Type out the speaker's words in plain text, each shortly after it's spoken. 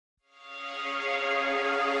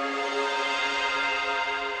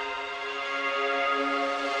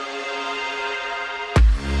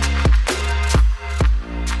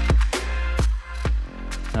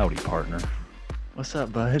partner. What's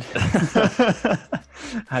up, bud?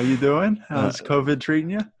 How you doing? How's COVID treating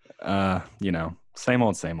you? Same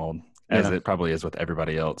old, as it probably is with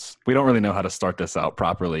everybody else. We don't really know how to start this out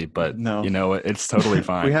properly, but No. It's totally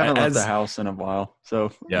fine. We haven't left the house in a while, so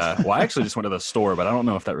yeah. Well, I actually just went to the store, but I don't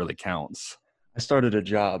know if that really counts. I started a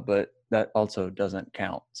job, but that also doesn't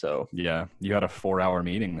count. So yeah, you had a 4-hour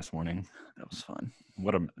meeting this morning. That was fun.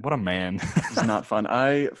 What a man. It's not fun.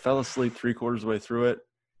 I fell asleep 3/4 of the way through it.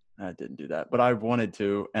 I didn't do that, but I wanted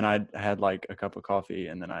to, and I had like a cup of coffee,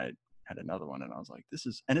 and then I had another one, and I was like,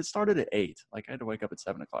 and it started at 8. Like I had to wake up at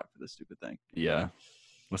 7 o'clock for this stupid thing. Yeah.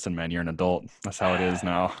 Listen, man, you're an adult. That's how it is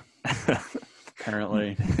now.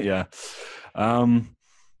 Apparently. Yeah.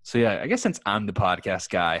 So yeah, I guess since I'm the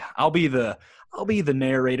podcast guy, I'll be the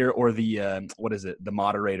narrator or the the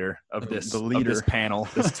moderator of this leader of this panel.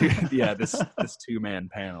 This 2-man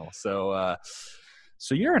panel. So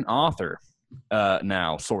you're an author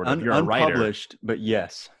now, sort of. You're a writer. Unpublished, but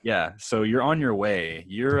yes. Yeah. So you're on your way.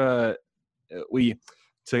 You're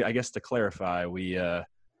to clarify, we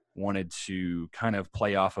wanted to kind of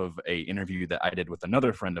play off of a interview that I did with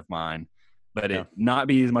another friend of mine, but it not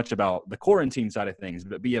be as much about the quarantine side of things,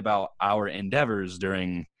 but be about our endeavors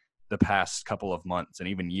during the past couple of months and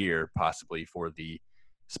even year, possibly, for the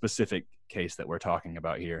specific case that we're talking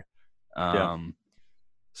about here.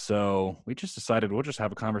 So we just decided we'll just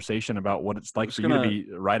have a conversation about what it's like for you to be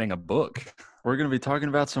writing a book. We're going to be talking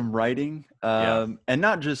about some writing, and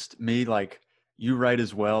not just me, like you write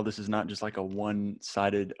as well. This is not just like a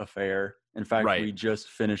one-sided affair. In fact, we just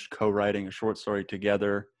finished co-writing a short story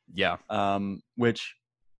together. Yeah. Which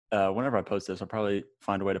whenever I post this, I'll probably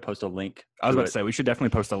find a way to post a link. I was about to say, we should definitely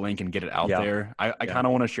post a link and get it out there. I kind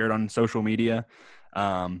of want to share it on social media.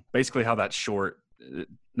 Basically how that short,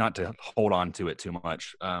 not to hold on to it too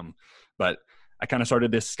much, but I kind of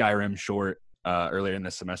started this Skyrim short earlier in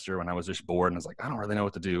this semester when I was just bored and I was like, I don't really know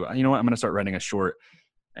what to do. You know what? I'm going to start writing a short.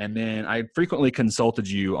 And then I frequently consulted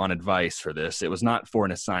you on advice for this. It was not for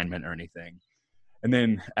an assignment or anything. And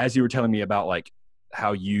then as you were telling me about like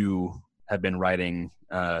how you have been writing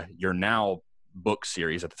your now book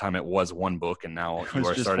series, at the time it was one book, and now you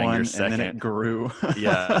are starting your second. And then it grew.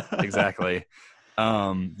 Yeah, exactly.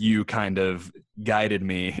 You kind of guided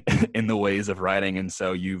me in the ways of writing, and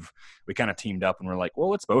so we kind of teamed up and we're like, well,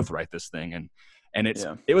 let's both write this thing. And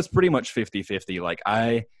it was pretty much 50-50. Like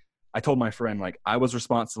I told my friend, like, I was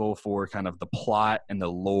responsible for kind of the plot and the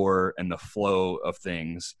lore and the flow of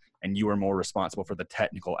things, and you were more responsible for the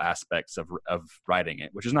technical aspects of writing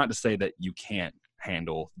it, which is not to say that you can't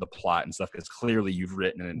handle the plot and stuff, because clearly you've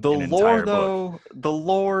written an entire book. The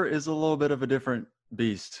lore is a little bit of a different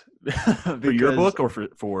beast. For your book or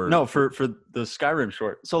for No, for the Skyrim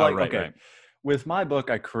short. So with my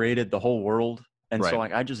book, I created the whole world, and so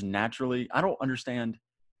like I just naturally, I don't understand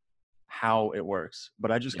how it works,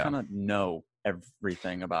 but I just kind of know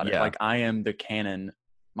everything about it. Like I am the canon.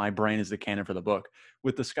 My brain is the canon for the book.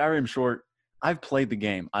 With the Skyrim short, I've played the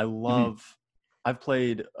game. I've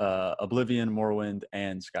played Oblivion, Morrowind,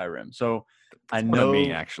 and Skyrim. So I know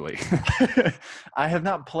me, actually. I have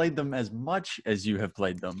not played them as much as you have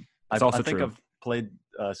played them. I think I've played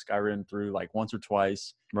Skyrim through like once or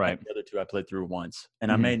twice. Right. The other two I played through once,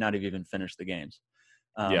 and I may not have even finished the games.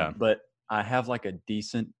 But I have like a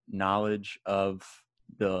decent knowledge of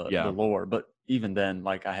the lore. But even then,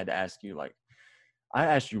 like I had to ask you, like I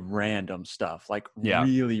asked you random stuff, like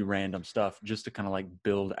really random stuff, just to kind of like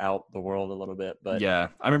build out the world a little bit. But I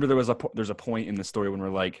remember there's a point in the story when we're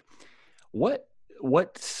like, what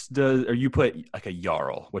you put like a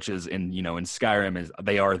jarl, which is in Skyrim, is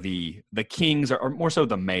they are the kings or more so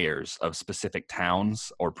the mayors of specific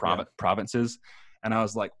towns or provinces. And I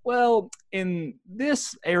was like, well, in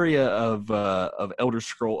this area of Elder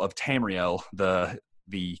Scroll of Tamriel, the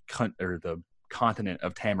continent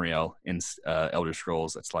of Tamriel in Elder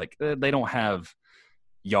Scrolls, it's like they don't have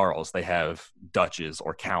jarls, they have duches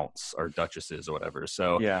or counts or duchesses or whatever.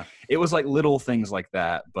 So it was like little things like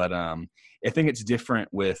that. But I think it's different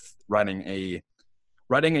with writing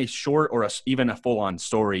a short or even a full-on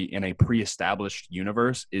story in a pre-established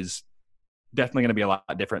universe is definitely going to be a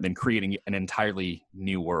lot different than creating an entirely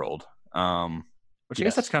new world. Which I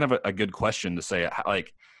guess that's kind of a good question to say.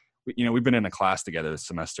 Like, we've been in a class together this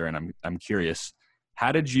semester, and I'm curious,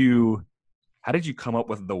 how did you come up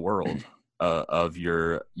with the world of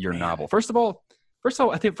your novel? First of all,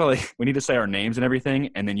 I think like we need to say our names and everything,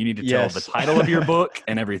 and then you need to tell the title of your book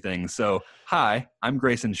and everything. So, hi, I'm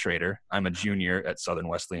Grayson Schrader. I'm a junior at Southern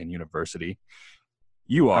Wesleyan University.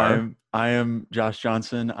 You are? I am Josh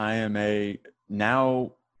Johnson. I am a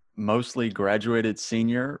now mostly graduated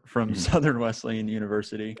senior from Southern Wesleyan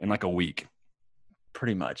University. In like a week.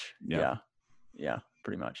 Pretty much. Yeah.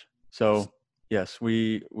 Pretty much. So yes,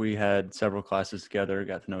 we had several classes together,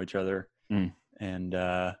 got to know each other, and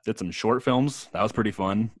did some short films. That was pretty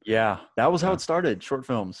fun. Yeah, that was how it started. Short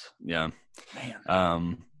films. Yeah.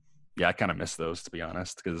 Man. Yeah, I kind of miss those, to be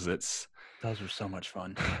honest, because those were so much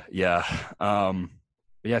fun. Yeah.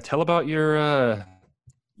 Yeah. Tell about your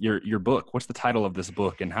book. What's the title of this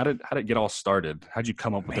book, and how did it get all started? How'd you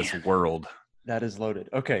come up with this world? That is loaded.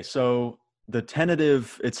 Okay, so the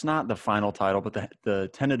tentative, it's not the final title, but the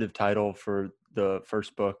tentative title for the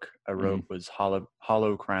first book I wrote was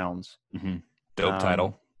Hollow Crowns. Dope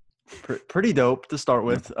title. Pretty dope to start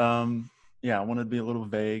with. Yeah, I wanted to be a little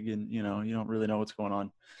vague, and you don't really know what's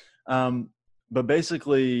going on. But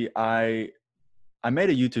basically, I made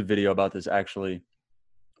a YouTube video about this actually,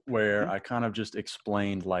 where I kind of just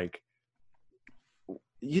explained, like,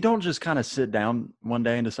 you don't just kind of sit down one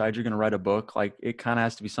day and decide you're going to write a book. Like, it kind of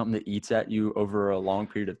has to be something that eats at you over a long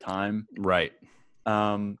period of time. Right.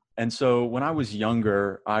 And so when I was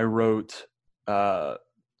younger, I wrote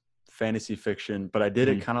fantasy fiction, but I did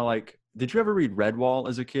it kind of like, did you ever read Redwall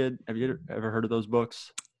as a kid? Have you ever heard of those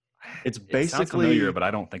books? It's basically, it sounds familiar, but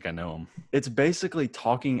I don't think I know them. It's basically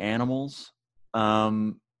talking animals,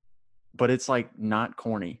 but it's like not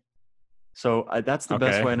corny. So that's the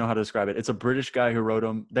best way I know how to describe it. It's a British guy who wrote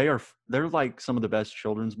them. They're like some of the best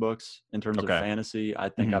children's books in terms of fantasy I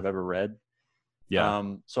think I've ever read. Yeah.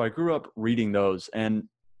 So I grew up reading those, and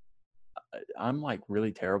I'm like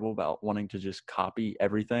really terrible about wanting to just copy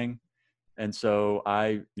everything. And so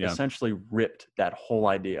I essentially ripped that whole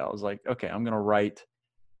idea. I was like, okay, I'm going to write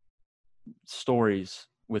stories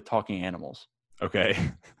with talking animals. Okay.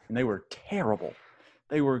 And they were terrible.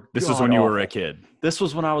 They were This was when you were a kid. This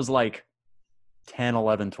was when I was like 10,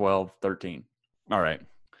 11, 12, 13. All right.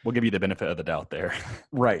 We'll give you the benefit of the doubt there.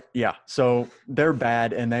 Right. Yeah. So they're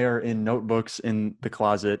bad, and they are in notebooks in the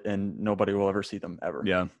closet, and nobody will ever see them ever.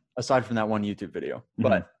 Yeah. Aside from that one YouTube video.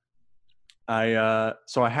 But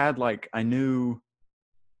so I had like, I knew,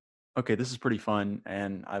 okay, this is pretty fun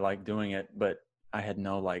and I like doing it, but I had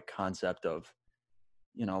no like concept of,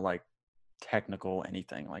 like technical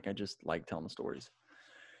anything. Like, I just like telling the stories.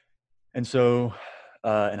 And so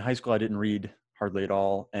in high school, I didn't read hardly at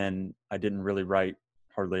all, and I didn't really write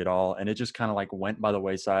hardly at all. And it just kind of like went by the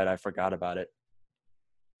wayside. I forgot about it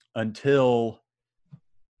until,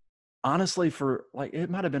 honestly, for like, it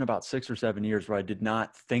might've been about 6 or 7 years where I did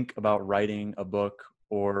not think about writing a book,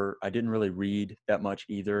 or I didn't really read that much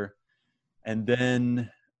either. And then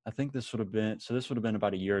I think this would have been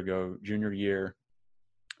about a year ago, junior year.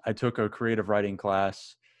 I took a creative writing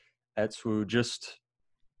class at SWU, just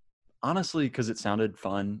honestly because it sounded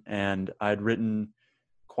fun, and I'd written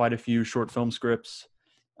quite a few short film scripts,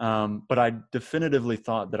 but I definitively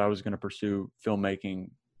thought that I was going to pursue filmmaking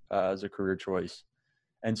as a career choice.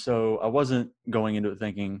 And so I wasn't going into it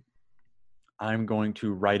thinking I'm going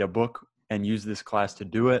to write a book and use this class to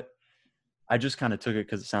do it. I just kind of took it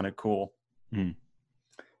because it sounded cool.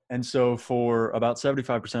 And so for about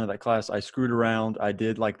 75% of that class, I screwed around. I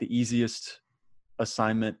did like the easiest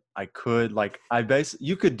assignment I could. Like,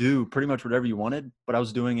 you could do pretty much whatever you wanted, but I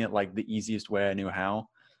was doing it like the easiest way I knew how,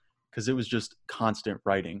 because it was just constant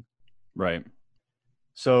writing. Right.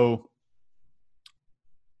 So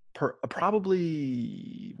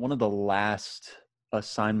probably one of the last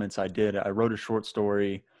assignments I did, I wrote a short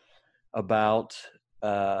story about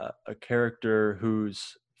a character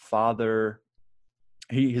whose father,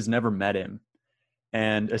 he has never met him.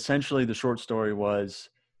 And essentially the short story was,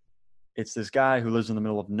 it's this guy who lives in the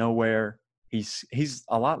middle of nowhere. He's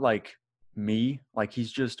a lot like me. Like,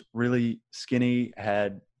 he's just really skinny,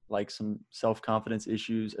 had like some self-confidence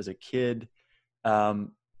issues as a kid.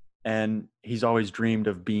 And he's always dreamed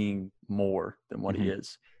of being more than what he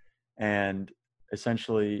is. And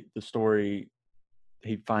essentially the story,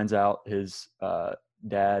 he finds out his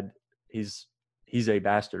dad, he's a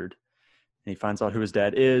bastard. And he finds out who his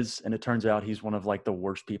dad is, and it turns out he's one of like the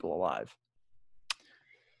worst people alive.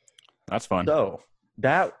 That's fun. So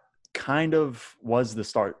that kind of was the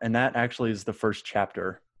start. And that actually is the first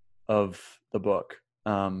chapter of the book.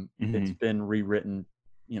 It's been rewritten,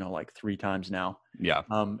 like 3 times now. Yeah.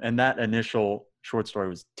 And that initial short story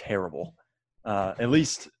was terrible. At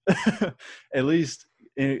least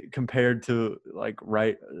compared to like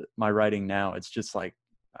my writing now, it's just like,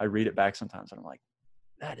 I read it back sometimes and I'm like,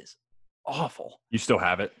 that is awful. You still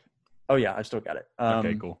have it? Oh yeah, I still got it.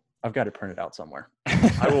 Okay, cool. I've got it printed out somewhere.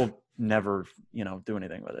 I will never, do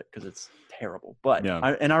anything with it because it's terrible. But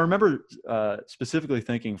I remember specifically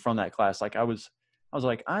thinking from that class, like I was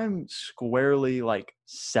like, I'm squarely like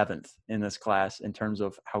 7th in this class in terms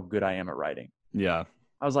of how good I am at writing. Yeah.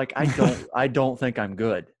 I was like, I don't think I'm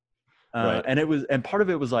good. Right. And part of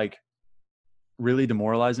it was like really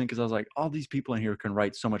demoralizing because I was like, all these people in here can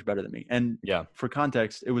write so much better than me. And for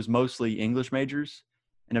context, it was mostly English majors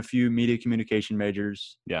and a few media communication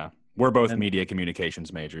majors. Yeah. We're both media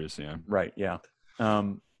communications majors. Yeah. Right. Yeah.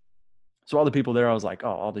 So all the people there, I was like,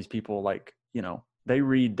 oh, all these people, like, you know, they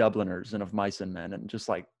read Dubliners and Of Mice and Men and just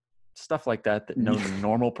like stuff like that no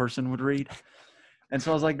normal person would read. And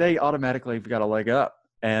so I was like, they automatically got a leg up.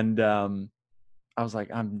 And I was like,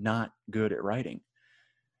 I'm not good at writing.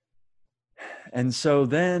 And so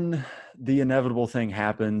then the inevitable thing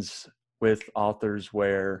happens with authors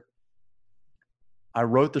where I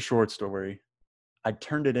wrote the short story, I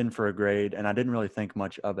turned it in for a grade, and I didn't really think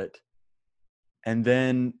much of it. And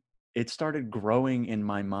then it started growing in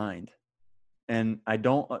my mind. And I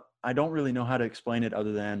don't really know how to explain it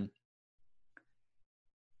other than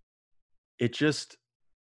it just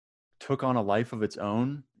took on a life of its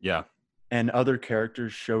own. Yeah. And other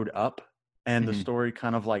characters showed up, and the story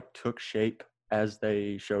kind of like took shape as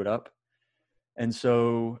they showed up. And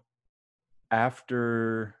so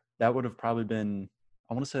after that would have probably been,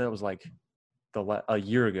 I want to say that was like a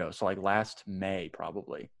year ago. So like last May,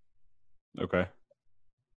 probably. Okay.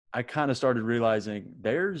 I kind of started realizing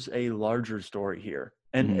there's a larger story here.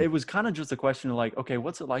 And it was kind of just a question of like, okay,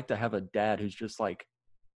 what's it like to have a dad who's just like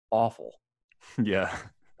awful? Yeah.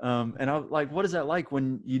 And I was like, what is that like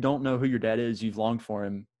when you don't know who your dad is? You've longed for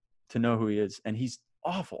him to know who he is, and he's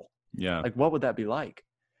awful. Yeah. Like, what would that be like?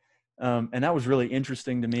 And that was really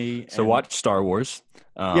interesting to me. So watch Star Wars.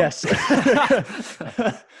 Yes.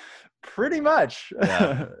 Pretty much.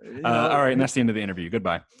 Yeah. All right. And that's the end of the interview.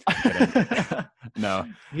 Goodbye. No.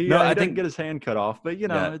 I didn't get his hand cut off, but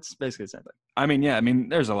it's basically the same thing. I mean,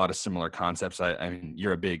 there's a lot of similar concepts. I mean,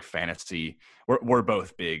 you're a big fantasy. We're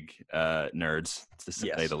both big nerds, to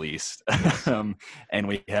say the least. And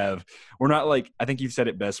we're not like, I think you've said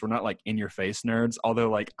it best. We're not like in your face nerds. Although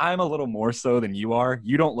like I'm a little more so than you are.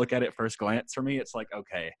 You don't look at it first glance. For me, it's like,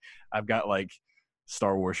 okay, I've got like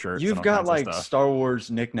Star Wars shirts. You've got like Star Wars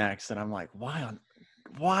knickknacks, and I'm like,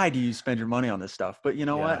 why do you spend your money on this stuff? But you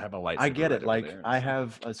know what? I get it. Like I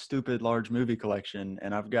have a stupid large movie collection,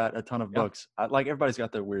 and I've got a ton of books. Like everybody's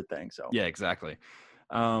got their weird thing. So yeah, exactly.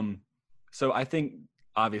 So I think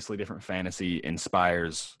obviously different fantasy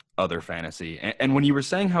inspires other fantasy. And when you were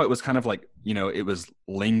saying how it was kind of like, it was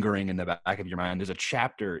lingering in the back of your mind, there's a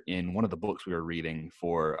chapter in one of the books we were reading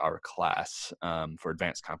for our class for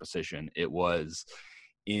advanced composition. It was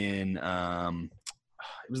in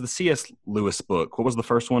it was the C.S. Lewis book. What was the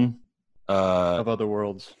first one? Of Other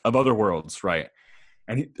Worlds. Of Other Worlds, right.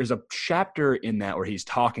 And there's a chapter in that where he's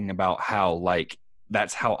talking about how like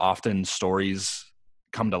that's how often stories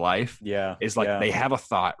come to life. Yeah. Is like they have a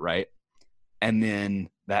thought, right? And then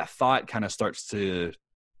that thought kind of starts to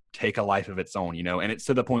take a life of its own, and it's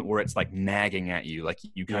to the point where it's like nagging at you. Like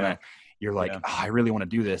you kind of, you're like, oh, I really want to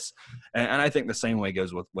do this. And I think the same way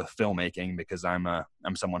goes with filmmaking, because I'm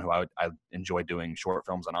someone who I enjoy doing short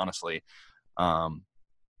films. And honestly,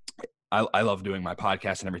 I love doing my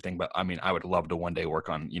podcast and everything, but I mean, I would love to one day work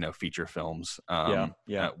on, feature films. We're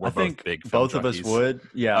both think big film both junkies. of us would.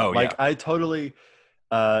 Yeah. Oh, yeah. I totally,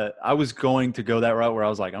 I was going to go that route where I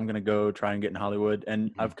was like, I'm going to go try and get in Hollywood.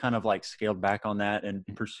 And I've kind of like scaled back on that and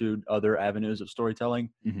pursued other avenues of storytelling.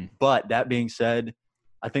 But that being said,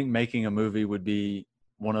 I think making a movie would be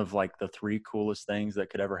one of like the 3 coolest things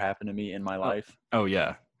that could ever happen to me in my life. Oh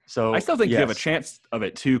yeah. So I still think you have a chance of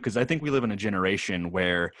it too, because I think we live in a generation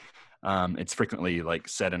where it's frequently like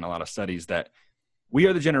said in a lot of studies that we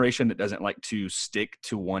are the generation that doesn't like to stick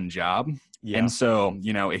to one job. Yeah. And so,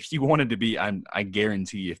 if you wanted to be, I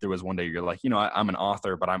guarantee if there was one day you're like, I'm an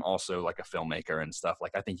author, but I'm also like a filmmaker and stuff,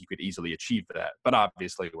 like I think you could easily achieve that. But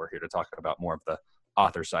obviously we're here to talk about more of the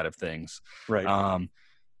author side of things. Right.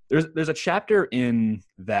 There's a chapter in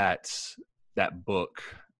that book,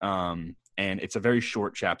 and it's a very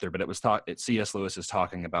short chapter, but C.S. Lewis is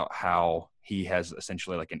talking about how he has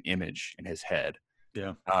essentially like an image in his head.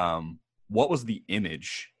 Yeah. What was the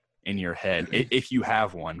image in your head, if you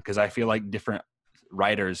have one? Because I feel like different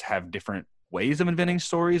writers have different ways of inventing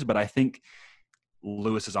stories, but I think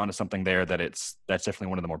Lewis is onto something there that's definitely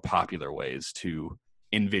one of the more popular ways to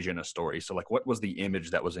envision a story. So like, what was the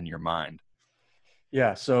image that was in your mind?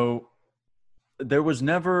 Yeah. So there was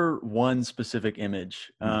never one specific image.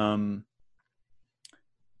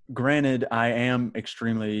 Granted, I am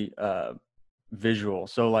extremely visual.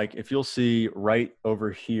 So like if you'll see right over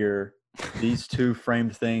here, these 2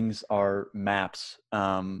 framed things are maps.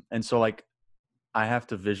 And so like I have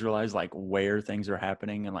to visualize like where things are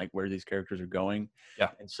happening and like where these characters are going. Yeah.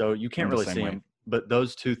 And so you can't really see them. but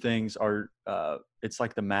those two things are, it's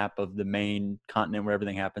like the map of the main continent where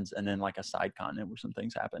everything happens, and then like a side continent where some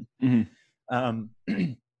things happen.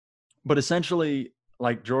 But essentially,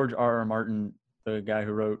 like George R.R. Martin, the guy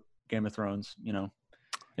who wrote Game of Thrones,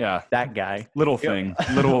 yeah, that guy, little thing.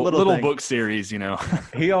 Book series,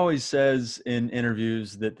 He always says in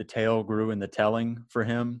interviews that the tale grew in the telling for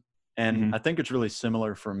him. And I think it's really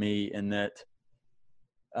similar for me in that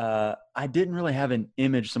I didn't really have an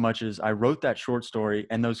image so much as I wrote that short story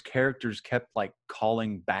and those characters kept like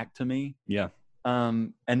calling back to me. Yeah.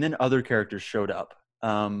 And then other characters showed up.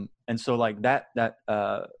 And so like that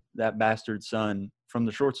bastard son from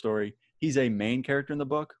the short story, he's a main character in the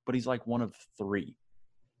book, but he's like one of 3.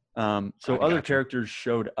 So other characters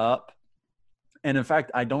showed up. And in fact,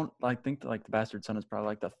 I think that like the bastard son is probably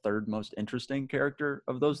like the 3rd most interesting character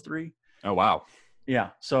of those 3. Oh, wow. Yeah.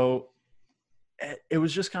 So it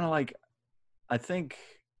was just kind of like, I think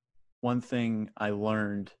one thing I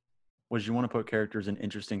learned was you want to put characters in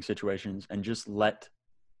interesting situations and just let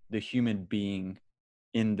the human being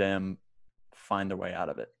in them find their way out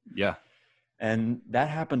of it. Yeah. And that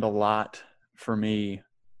happened a lot for me,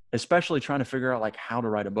 especially trying to figure out like how to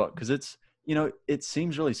write a book. 'Cause it's, it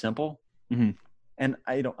seems really simple. And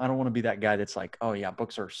I don't want to be that guy that's like, oh yeah,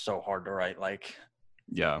 books are so hard to write. Like,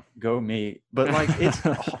 yeah, go me. But like,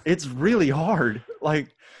 it's really hard.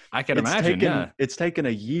 Like I can imagine. It's taken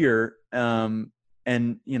a year. And I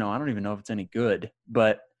don't even know if it's any good,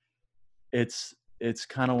 but it's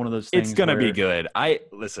kind of one of those things. It's going to be good.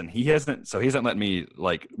 He hasn't let me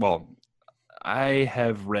I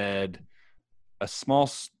have read a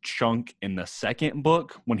small chunk in the second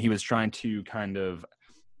book when he was trying to kind of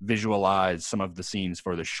visualize some of the scenes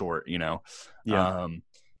for the short, Yeah.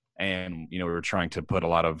 And, we were trying to put a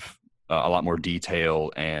lot more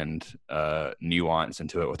detail and nuance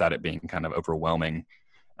into it without it being kind of overwhelming.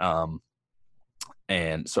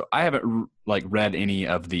 And so I haven't read any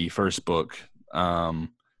of the first book.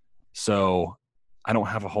 So I don't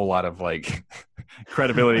have a whole lot of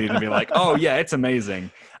credibility to be like, oh yeah, it's amazing.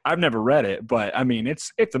 I've never read it, but I mean,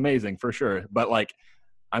 it's amazing for sure. But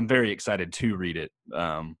I'm very excited to read it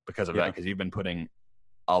because of that, because you've been putting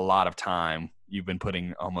a lot of time. You've been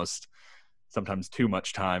putting almost sometimes too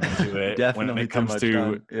much time into it when it comes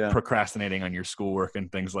to procrastinating on your schoolwork and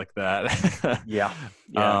things like that. Yeah,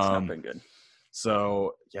 it's not been good.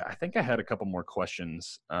 So yeah, I think I had a couple more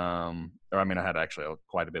questions. I had actually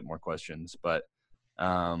quite a bit more questions, but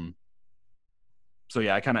so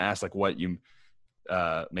yeah, I kind of asked what you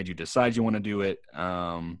made you decide you want to do it,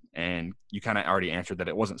 and you kind of already answered that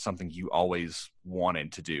it wasn't something you always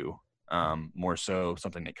wanted to do, more so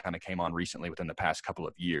something that kind of came on recently within the past couple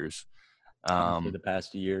of years. For the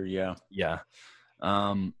past year, yeah.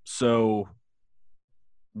 So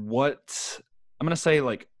what I'm gonna say,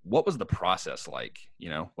 what was the process like?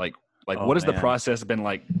 What has the process been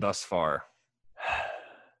like thus far?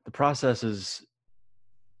 The process is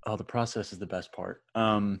the best part.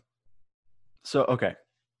 So, okay.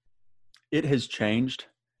 It has changed.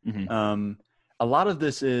 A lot of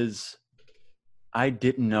this is, I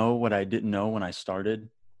didn't know what I didn't know when I started.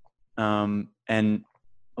 And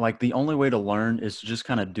the only way to learn is to just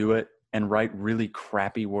kind of do it and write really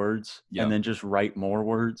crappy words and then just write more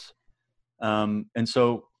words. And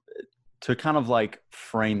so to kind of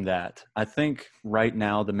frame that, I think right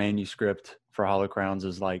now the manuscript for Hollow Crowns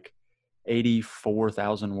is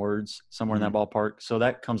 84,000 words, somewhere in that ballpark. So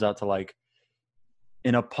that comes out to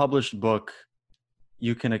in a published book,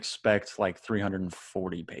 you can expect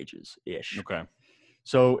 340 pages ish. Okay.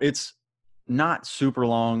 So it's not super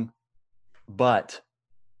long, but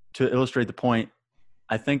to illustrate the point,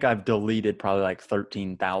 I think I've deleted probably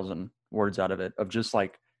 13,000 words out of it, of just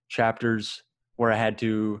chapters where I had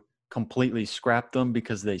to completely scrap them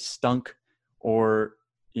because they stunk, or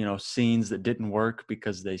scenes that didn't work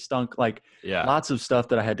because they stunk. Lots of stuff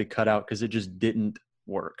that I had to cut out because it just didn't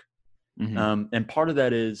work. And part of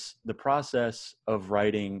that is the process of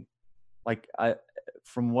writing.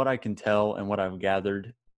 From what I can tell and what I've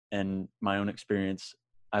gathered and my own experience,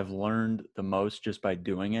 I've learned the most just by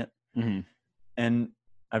doing it. And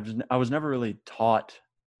I was never really taught.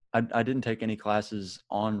 I didn't take any classes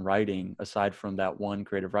on writing aside from that one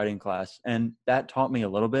creative writing class, and that taught me a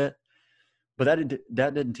little bit. But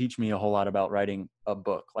that didn't teach me a whole lot about writing a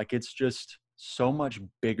book. It's just so much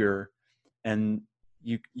bigger, and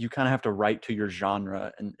you kind of have to write to your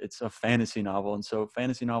genre, and it's a fantasy novel. And so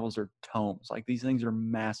fantasy novels are tomes. These things are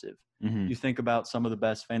massive. You think about some of the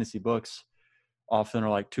best fantasy books often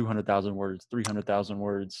are 200,000 words, 300,000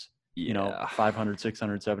 words, 500,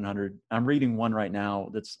 600, 700. I'm reading one right now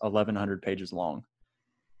that's 1,100 pages long,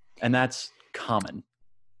 and that's common.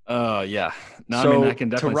 Yeah. No, So I mean, I can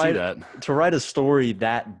definitely see that. To write a story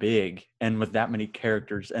that big and with that many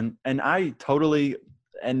characters, and I totally,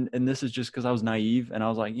 and this is just because I was naive and I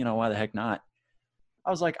was like, why the heck not? I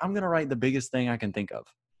was like, I'm gonna write the biggest thing I can think of,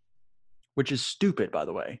 which is stupid, by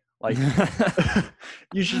the way. Like,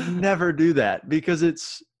 you should never do that, because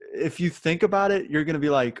if you think about it, you're gonna be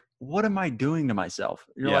like, what am I doing to myself?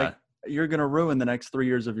 You're going to ruin the next 3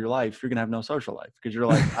 years of your life. You're going to have no social life, because you're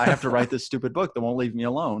like, I have to write this stupid book that won't leave me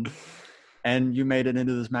alone. And you made it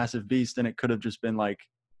into this massive beast, and it could have just been like,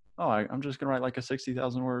 oh, I'm just going to write like a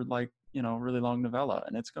 60,000 word, like, really long novella,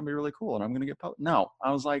 and it's going to be really cool, and I'm going to get No,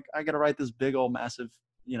 I was like, I got to write this big old massive,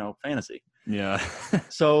 fantasy. Yeah.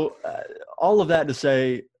 So all of that to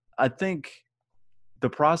say, I think the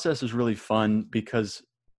process is really fun because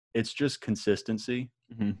it's just consistency.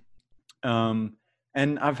 Mm-hmm.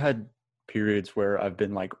 And I've had periods where I've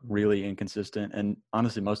been like really inconsistent. And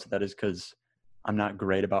honestly, most of that is because I'm not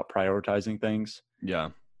great about prioritizing things.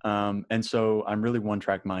 Yeah. And so I'm really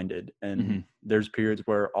one-track minded. And there's periods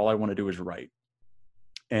where all I want to do is write.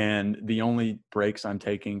 And the only breaks I'm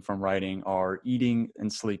taking from writing are eating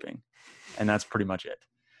and sleeping. And that's pretty much it.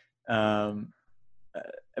 But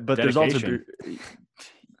Dedication. There's also,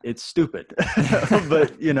 it's stupid,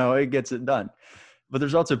 but it gets it done. But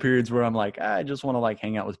there's also periods where I'm like, I just want to like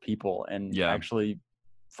hang out with people and actually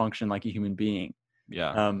function like a human being.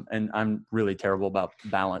 Yeah. And I'm really terrible about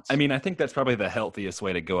balance. I mean, I think that's probably the healthiest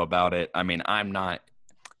way to go about it. I mean, I'm not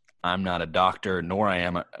a doctor, nor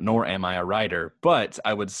am I a writer, but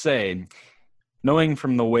I would say, knowing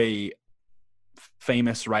from the way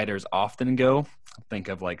famous writers often go, think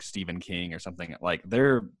of like Stephen King or something, like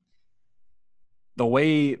the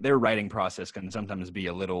way their writing process can sometimes be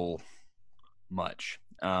a little much.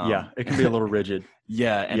 It can be a little rigid.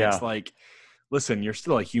 It's like, listen, you're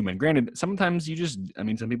still a human. Granted, sometimes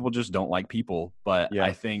some people just don't like people, but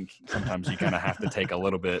I think sometimes you kind of have to take a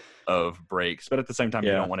little bit of breaks. But at the same time,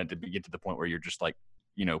 you don't want it to get to the point where you're just like,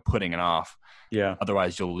 putting it off. Yeah.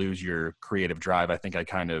 Otherwise, you'll lose your creative drive. I think I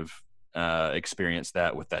kind of experienced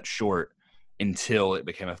that with that short, until it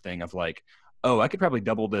became a thing of like, oh, I could probably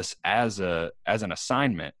double this as an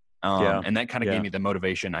assignment. And that kind of gave me the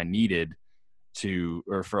motivation I needed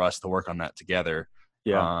for us to work on that together.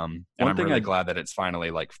 Yeah. And I'm really glad that it's finally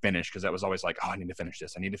like finished, because that was always like, oh, I need to finish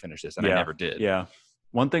this. And I never did. Yeah.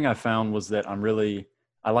 One thing I found was that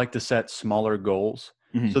I like to set smaller goals.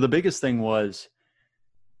 So the biggest thing was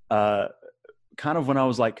kind of when I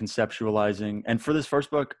was like conceptualizing, and for this first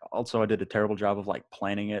book, also I did a terrible job of like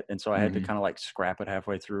planning it. And so I had to kind of like scrap it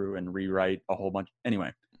halfway through and rewrite a whole bunch.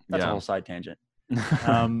 Anyway, that's a whole side tangent.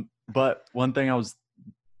 But one thing I was,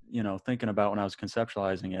 thinking about when I was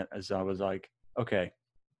conceptualizing it is I was like, okay,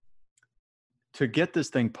 to get this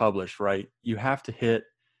thing published, right, you have to hit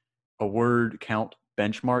a word count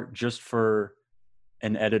benchmark just for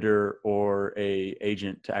an editor or a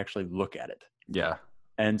agent to actually look at it. Yeah.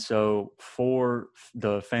 And so for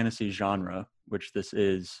the fantasy genre, which this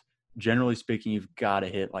is, generally speaking, you've got to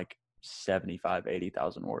hit like 75,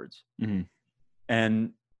 80,000 words.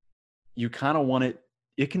 And you kind of want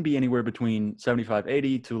it can be anywhere between 75,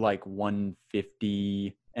 80 to like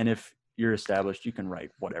 150. And if you're established, you can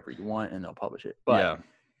write whatever you want and they'll publish it. But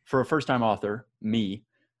for a first-time author,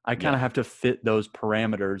 I kind of have to fit those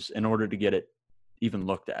parameters in order to get it even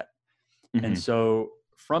looked at. And so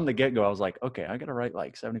from the get-go, I was like, okay, I got to write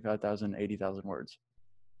like 75,000, 80,000 words.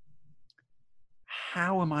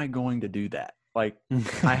 How am I going to do that? Like,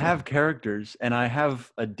 I have characters and I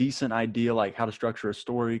have a decent idea like how to structure a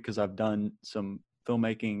story, because I've done some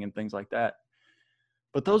filmmaking and things like that.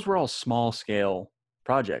 But those were all small scale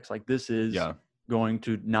projects. Like, this is going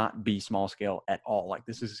to not be small scale at all. Like,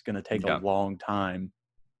 this is going to take a long time,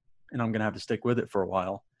 and I'm going to have to stick with it for a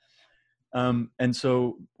while. And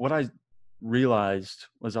so what I realized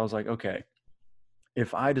was, I was like, okay,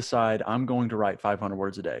 if I decide I'm going to write 500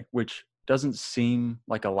 words a day, which doesn't seem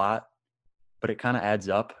like a lot, but it kind of adds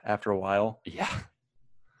up after a while. Yeah.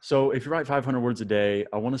 So if you write 500 words a day,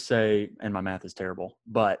 I want to say, and my math is terrible,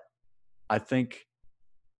 but I think,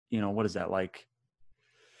 what is that, like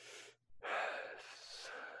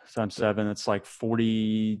times 7, it's like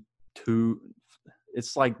 42.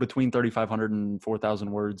 It's like between 3,500 and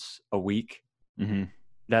 4,000 words a week.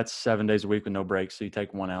 That's 7 days a week with no breaks. So you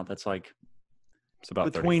take one out. That's like, it's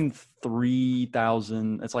about between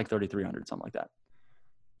 3,000. It's like 3,300, something like that.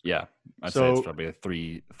 Yeah. I'd say it's probably a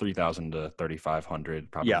 3,000 to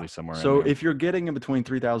 3,500, probably somewhere. So if you're getting in between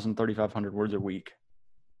 3,000 and 3,500 words a week,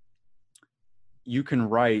 you can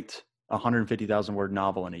write a 150,000 word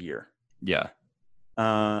novel in a year. Yeah.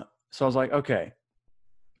 So I was like, okay,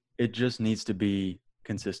 it just needs to be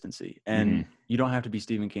consistency. And you don't have to be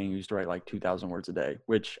Stephen King, who used to write like 2,000 words a day,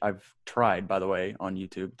 which I've tried, by the way, on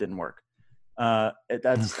YouTube. Didn't work.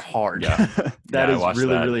 That's hard. That is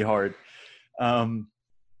really, really hard.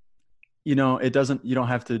 You know,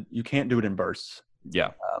 you can't do it in bursts.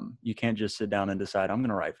 Yeah. You can't just sit down and decide, I'm going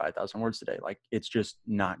to write 5,000 words today. Like, it's just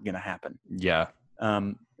not going to happen. Yeah.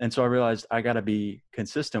 And so I realized I got to be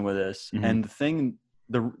consistent with this. And the thing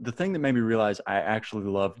that made me realize I actually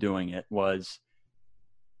love doing it was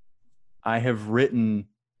I have written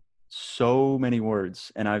so many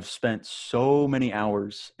words, and I've spent so many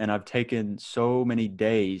hours, and I've taken so many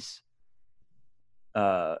days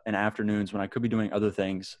and afternoons when I could be doing other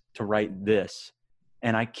things to write this,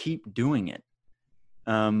 and I keep doing it.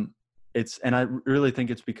 And I really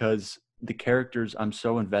think it's because the characters, I'm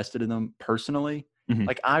so invested in them personally.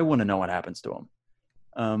 Like, I want to know what happens to them.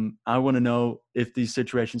 I want to know if these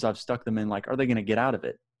situations I've stuck them in, like, are they going to get out of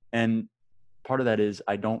it? And part of that is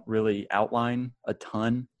I don't really outline a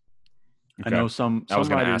ton. Okay. I know some I was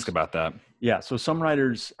going to ask about that. Yeah. So some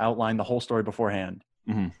writers outline the whole story beforehand,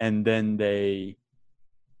 and then they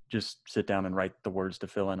just sit down and write the words to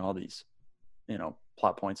fill in all these, you know,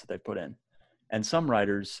 plot points that they put in. And some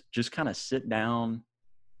writers just kind of sit down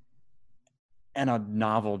and a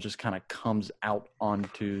novel just kind of comes out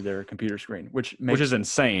onto their computer screen, which is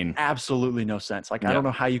insane. Absolutely no sense. Like, I don't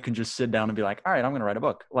know how you can just sit down and be like, all right, I'm going to write a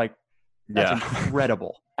book. Like, that's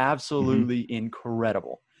incredible. Absolutely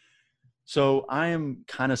incredible. So I am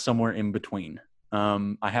kind of somewhere in between.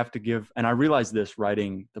 I have to give, and I realized this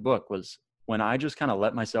writing the book, was when I just kind of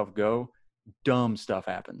let myself go, dumb stuff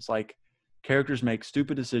happens. Like, characters make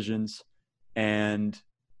stupid decisions, and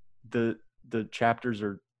the chapters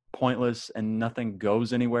are pointless and nothing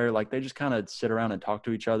goes anywhere. Like, they just kind of sit around and talk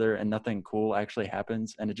to each other and nothing cool actually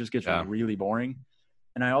happens, and it just gets really boring.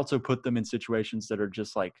 And I also put them in situations that are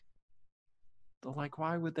just like,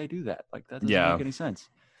 why would they do that? Like, that doesn't make any sense.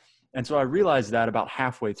 And so I realized that about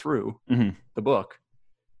halfway through the book,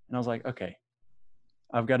 and I was like, okay,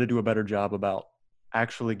 I've got to do a better job about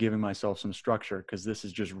actually giving myself some structure, because this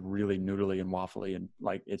is just really noodly and waffly, and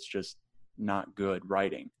like, it's just not good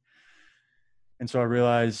writing. And so I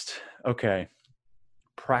realized, okay,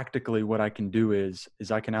 practically what I can do is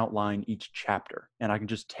I can outline each chapter, and I can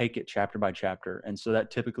just take it chapter by chapter. And so that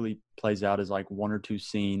typically plays out as like 1 or 2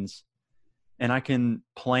 scenes, and I can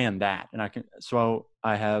plan that. And so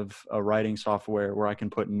I have a writing software where I can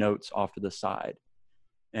put notes off to the side,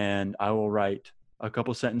 and I will write a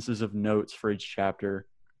couple sentences of notes for each chapter.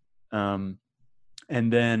 And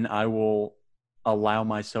then I will allow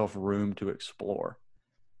myself room to explore.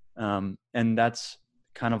 And that's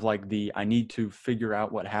kind of like I need to figure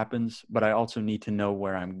out what happens, but I also need to know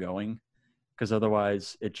where I'm going, because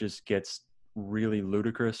otherwise it just gets really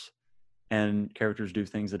ludicrous and characters do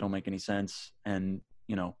things that don't make any sense. And,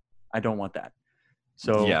 you know, I don't want that.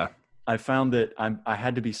 So I found that I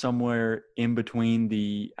had to be somewhere in between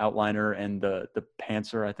the outliner and the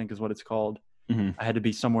pantser, I think is what it's called. I had to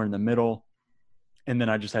be somewhere in the middle, and then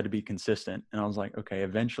I just had to be consistent. And I was like, okay,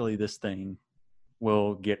 eventually this thing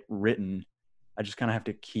will get written. I just kind of have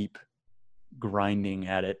to keep grinding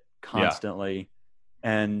at it constantly.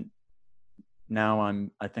 And now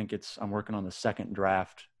I'm working on the second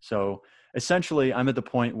draft. So essentially I'm at the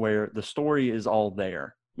point where the story is all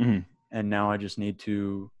there. And now I just need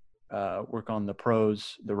to work on the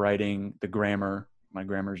prose, the writing, the grammar. My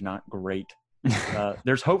grammar is not great.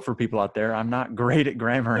 There's hope for people out there. I'm not great at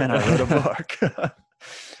grammar, and I wrote a book.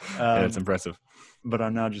 It's impressive. But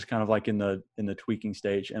I'm now just kind of like in the tweaking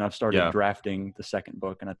stage, and I've started drafting the second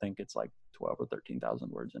book, and I think it's like 12 or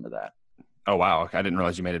 13,000 words into that. Oh, wow. I didn't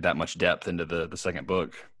realize you made it that much depth into the second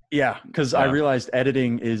book. Yeah, because I realized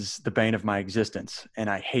editing is the bane of my existence, and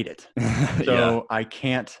I hate it. So I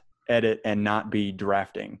can't edit and not be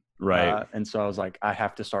drafting. Right. And so I was like, I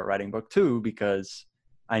have to start writing book 2, because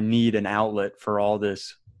I need an outlet for all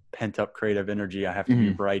this pent up creative energy. I have to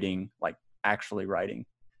be writing, like actually writing.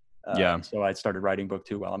 So I started writing book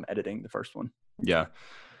 2 while I'm editing the first one. Yeah.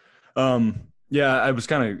 I was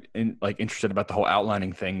kind of interested about the whole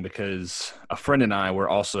outlining thing, because a friend and I were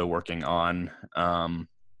also working on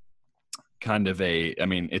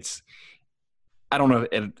I don't know.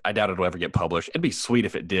 I doubt it'll ever get published. It'd be sweet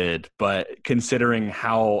if it did, but considering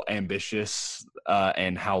how ambitious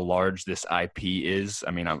and how large this IP is,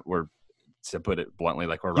 I mean, we're, to put it bluntly,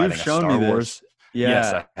 like we're writing a Star Wars.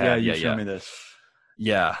 Yeah, yes, you showed me this.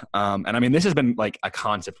 Yeah, and I mean, this has been like a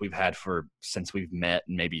concept we've had since we've met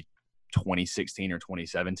in maybe 2016 or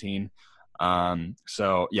 2017.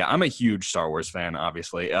 So yeah, I'm a huge Star Wars fan,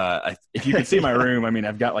 obviously. If you can see my room, I mean,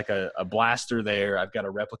 I've got like a blaster there. I've got a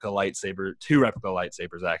replica lightsaber, 2 replica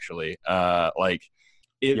lightsabers, actually.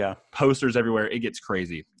 posters everywhere. It gets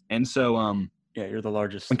crazy. And so, yeah, you're the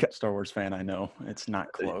largest Star Wars fan I know. It's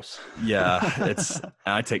not close. Yeah,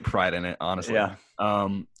 I take pride in it, honestly. Yeah.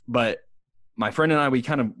 But my friend and I, we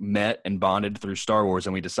kind of met and bonded through Star Wars,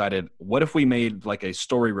 and we decided, what if we made like a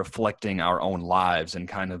story reflecting our own lives and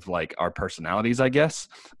kind of like our personalities, I guess.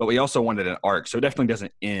 But we also wanted an arc, so it definitely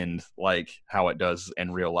doesn't end like how it does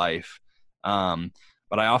in real life.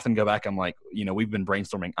 But I often go back, I'm like, we've been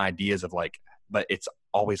brainstorming ideas of like, but it's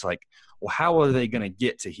always like, well, how are they going to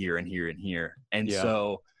get to here and here and here? And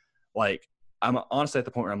so like, I'm honestly at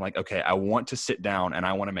the point where I'm like, okay, I want to sit down and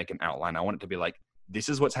I want to make an outline. I want it to be like, this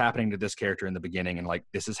is what's happening to this character in the beginning. And like,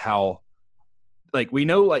 this is how, like, we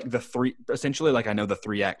know like essentially like I know the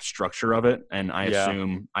 3-act structure of it. And I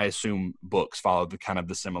assume books follow the kind of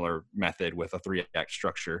the similar method with a 3-act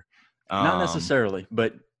structure. Not necessarily,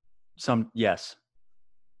 but yes.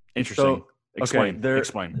 Interesting. So, explain.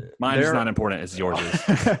 Mine is not important as yours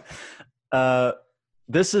is.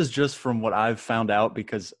 This is just from what I've found out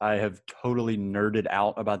because I have totally nerded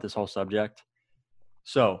out about this whole subject.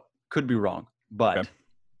 So could be wrong, but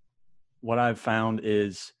what I've found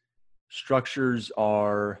is structures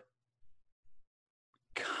are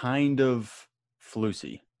kind of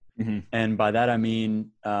flucy. Mm-hmm. And by that, I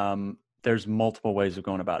mean, there's multiple ways of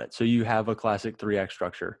going about it. So you have a classic 3-act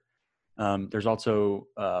structure. There's also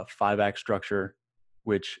a 5-act structure,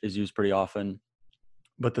 which is used pretty often.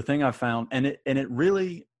 But the thing I found, and it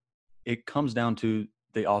really comes down to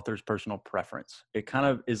the author's personal preference. It kind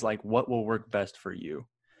of is like what will work best for you.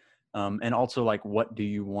 And also like what do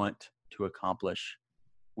you want to accomplish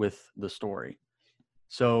with the story.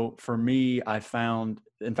 So for me, I found,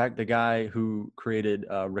 in fact, the guy who created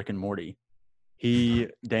Rick and Morty,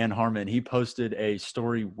 Dan Harmon, he posted a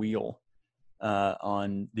story wheel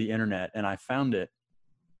on the internet, and I found it,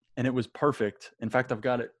 and it was perfect. In fact, I've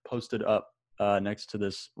got it posted up next to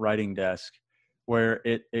this writing desk, where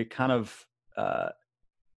it kind of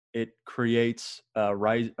it creates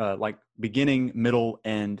like beginning, middle,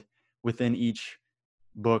 end within each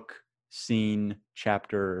book, scene,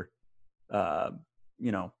 chapter,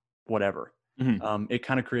 whatever. Mm-hmm. It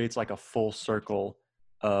kind of creates like a full circle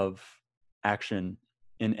of action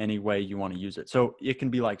in any way you want to use it. So it can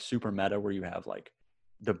be like super meta where you have like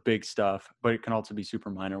the big stuff, but it can also be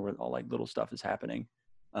super minor where all like little stuff is happening.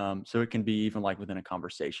 So it can be even like within a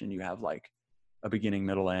conversation, you have like a beginning,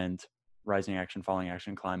 middle, end, rising action, falling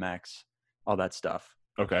action, climax, all that stuff.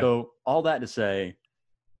 Okay. So all that to say,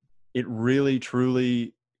 it really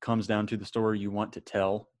truly comes down to the story you want to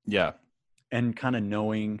tell. Yeah. And kind of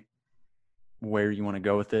knowing where you want to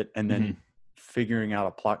go with it, and then figuring out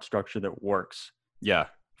a plot structure that works. Yeah.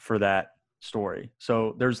 For that story.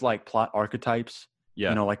 So there's like plot archetypes.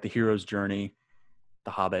 Yeah. Like the hero's journey,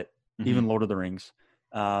 The Hobbit, even Lord of the Rings.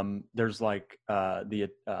 There's like I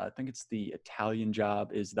think it's the Italian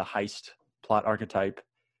Job is the heist plot archetype.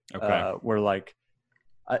 Okay. Where like,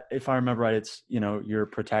 if I remember right, it's your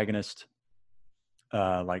protagonist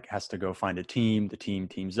like has to go find a team. The team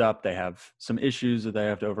teams up. They have some issues that they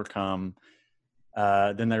have to overcome.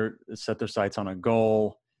 Then they set their sights on a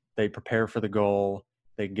goal. They prepare for the goal.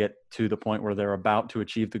 They get to the point where they're about to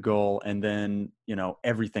achieve the goal, and then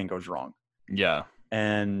everything goes wrong. Yeah.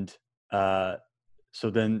 And so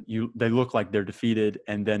then they look like they're defeated,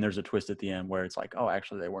 and then there's a twist at the end where it's like, oh,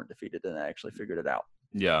 actually they weren't defeated, and they actually figured it out.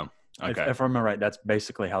 Yeah. Okay. If I remember right, that's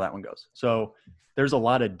basically how that one goes. So there's a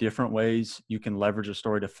lot of different ways you can leverage a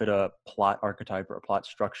story to fit a plot archetype or a plot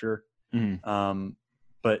structure.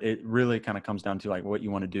 But it really kind of comes down to like what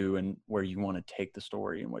you want to do and where you want to take the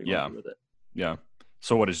story and what you want to do with it. Yeah.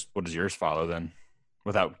 So what does yours follow then,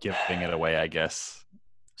 without giving it away, I guess?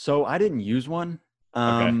 So I didn't use one.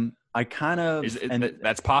 Okay. I kind of,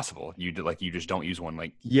 that's possible. You just don't use one.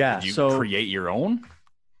 Like, did you create your own?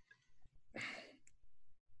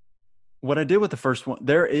 What I did with the first one,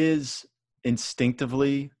 there is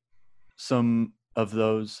instinctively some of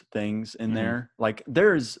those things in there. Like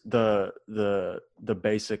there's the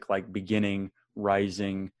basic like beginning,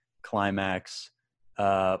 rising, climax,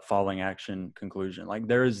 falling action, conclusion. Like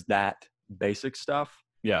there is that basic stuff.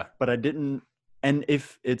 Yeah. But I didn't, and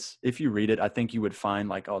if you read it, I think you would find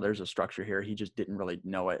like, oh, there's a structure here. He just didn't really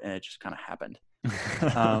know it, and it just kind of happened.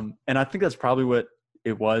 And I think that's probably what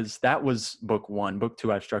it was. That was book 1. Book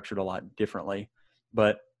 2, I've structured a lot differently.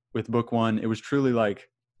 But with book 1, it was truly like,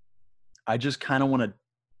 I just kind of want to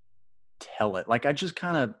tell it. Like I just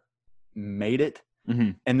kind of made it.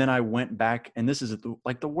 And then I went back, and this is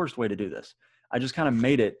like the worst way to do this. I just kind of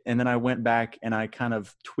made it, and then I went back and I kind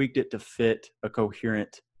of tweaked it to fit a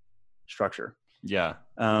coherent structure. Yeah.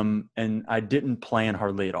 And I didn't plan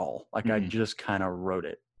hardly at all. Like I just kind of wrote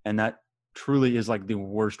it, and that truly is like the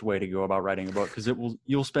worst way to go about writing a book, because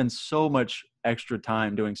you'll spend so much extra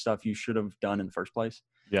time doing stuff you should have done in the first place.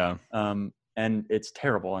 Yeah. And it's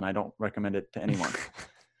terrible, and I don't recommend it to anyone.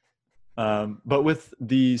 But with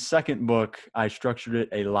the second book, I structured it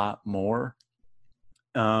a lot more.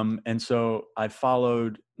 And so I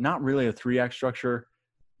followed not really a 3-act structure,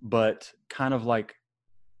 but kind of like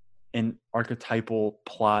an archetypal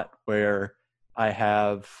plot where I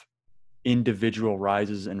have individual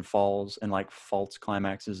rises and falls and like false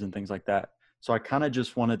climaxes and things like that. So I kind of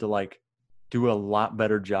just wanted to like do a lot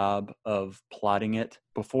better job of plotting it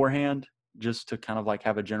beforehand, just to kind of like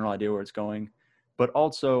have a general idea where it's going. But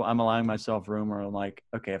also I'm allowing myself room where I'm like,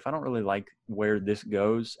 okay, if I don't really like where this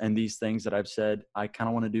goes and these things that I've said, I kind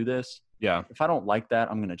of want to do this. Yeah. If I don't like that,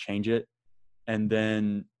 I'm going to change it. And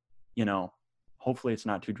then, you know, hopefully it's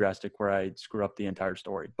not too drastic where I screw up the entire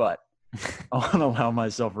story, but I want to allow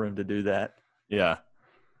myself room to do that. Yeah.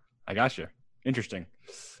 I gotcha. Interesting.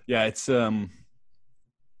 Yeah. It's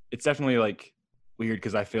definitely like weird,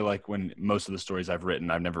 because I feel like when most of the stories I've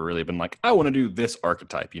written, I've never really been like, I want to do this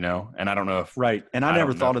archetype, you know? And I don't know if. Right. And I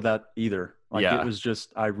never thought of that either. Like yeah. It was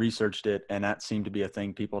just, I researched it and that seemed to be a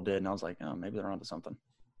thing people did. And I was like, oh, maybe they're onto something.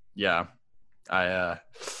 Yeah. I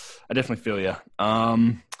definitely feel you.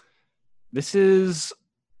 This is,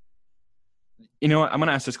 you know what? I'm going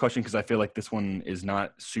to ask this question because I feel like this one is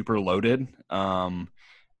not super loaded.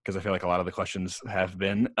 Because I feel like a lot of the questions have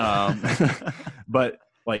been. But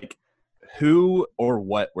like, who or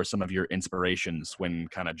what were some of your inspirations when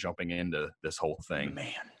kind of jumping into this whole thing?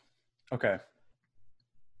 Man. Okay.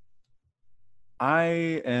 I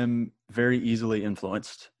am very easily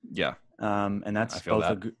influenced. Yeah. And that's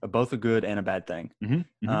both a good and a bad thing.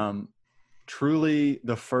 Mm-hmm. Mm-hmm. Truly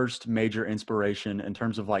the first major inspiration in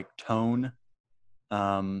terms of like tone,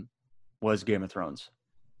 was Game of Thrones.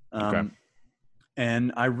 Okay.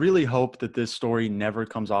 And I really hope that this story never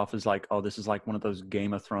comes off as like, oh, this is like one of those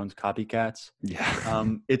Game of Thrones copycats. Yeah.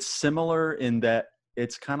 It's similar in that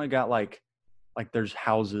it's kind of got like there's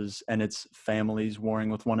houses and it's families warring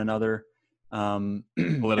with one another.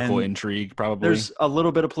 Political intrigue, probably. There's a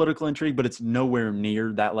little bit of political intrigue, but it's nowhere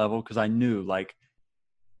near that level, because I knew like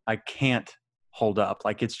I can't hold up.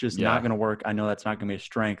 Like it's just not going to work. I know that's not going to be a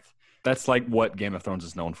strength. That's like what Game of Thrones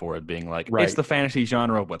is known for, it being like, right. It's the fantasy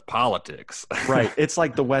genre with politics. Right. It's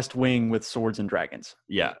like the West Wing with swords and dragons.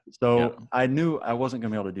 Yeah. So I knew I wasn't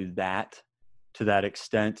going to be able to do that to that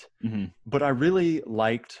extent. Mm-hmm. But I really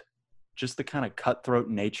liked just the kind of cutthroat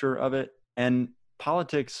nature of it. And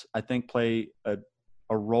politics, I think, play a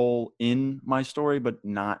role in my story, but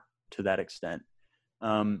not to that extent.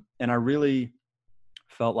 And I really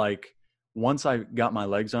felt like once I got my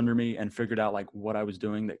legs under me and figured out like what I was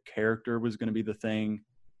doing, that character was going to be the thing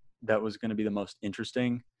that was going to be the most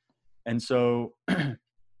interesting. And so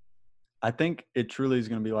I think it truly is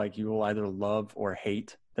going to be like, you will either love or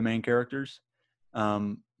hate the main characters.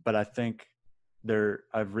 But I think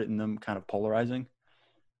I've written them kind of polarizing,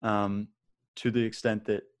 to the extent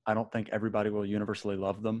that I don't think everybody will universally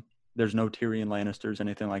love them. There's no Tyrion Lannisters,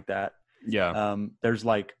 anything like that. Yeah. There's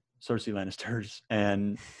like Cersei Lannisters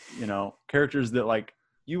and, you know, characters that like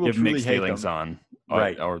you will give truly mixed hate feelings them. on.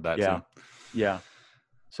 Right. Or that. Yeah. Too. Yeah.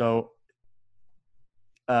 So,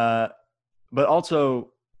 but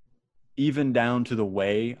also even down to the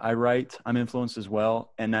way I write, I'm influenced as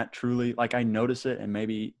well. And that truly, like, I notice it, and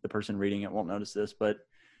maybe the person reading it won't notice this, but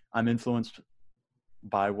I'm influenced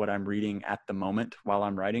by what I'm reading at the moment while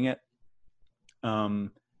I'm writing it.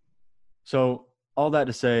 So all that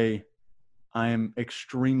to say, I am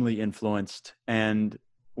extremely influenced. And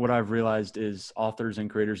what I've realized is authors and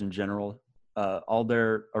creators in general, all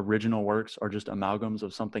their original works are just amalgams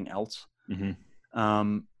of something else.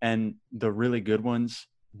 Mm-hmm. And the really good ones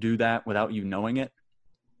do that without you knowing it.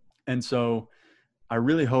 And so I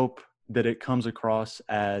really hope that it comes across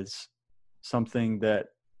as something that,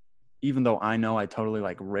 even though I know I totally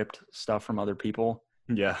like ripped stuff from other people,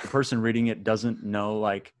 the person reading it doesn't know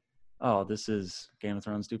like, oh, this is Game of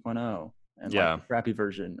Thrones 2.0 and like a crappy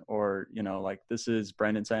version, or, you know, like this is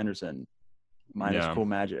Brandon Sanderson minus cool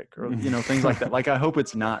magic, or, you know, things like that. Like, I hope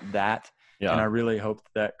it's not that. And I really hope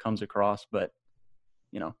that comes across, but,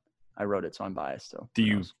 you know, I wrote it, so I'm biased. So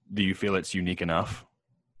do you feel it's unique enough?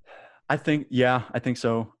 I think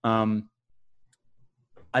so.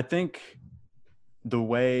 I think the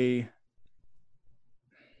way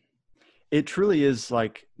it truly is,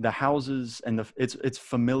 like, the houses and it's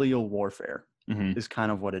familial warfare is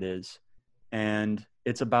kind of what it is. And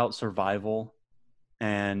it's about survival.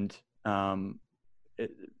 And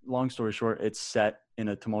long story short, it's set in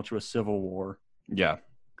a tumultuous civil war. Yeah.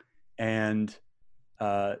 And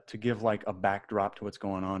to give like a backdrop to what's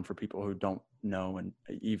going on for people who don't know, and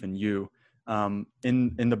even you, in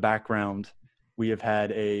the background, we have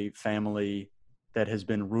had a family that has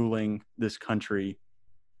been ruling this country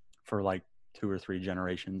for like 2 or 3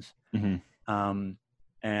 generations. Mm-hmm.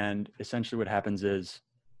 And essentially what happens is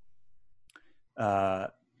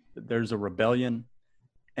there's a rebellion,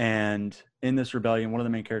 and in this rebellion, one of the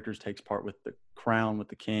main characters takes part with the crown, with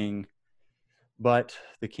the king, but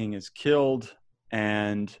the king is killed,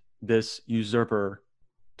 and this usurper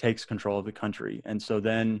takes control of the country. And so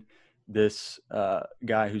then this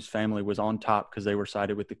guy whose family was on top because they were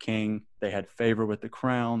sided with the king, they had favor with the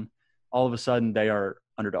crown, all of a sudden they are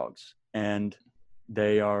underdogs, and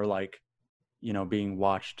they are like, you know, being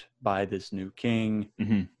watched by this new king.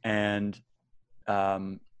 Mm-hmm. And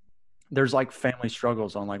there's like family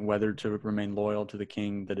struggles on like whether to remain loyal to the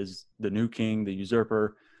king that is the new king, the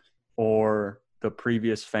usurper, or the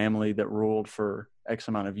previous family that ruled for X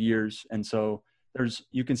amount of years. And so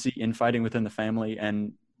you can see infighting within the family,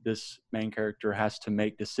 and this main character has to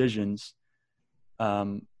make decisions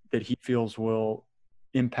that he feels will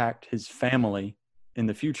impact his family in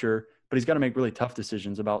the future, but he's got to make really tough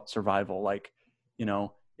decisions about survival. Like, you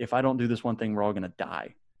know, if I don't do this one thing, we're all going to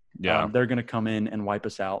die. Yeah. They're going to come in and wipe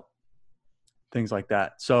us out, things like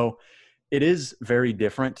that. So it is very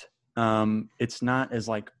different. It's not as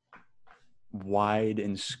like wide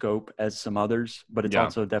in scope as some others, but it's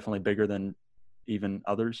also definitely bigger than even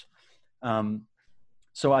others.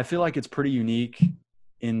 So I feel like it's pretty unique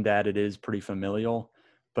in that it is pretty familial,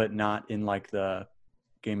 but not in like the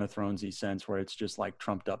Game of Thronesy sense where it's just like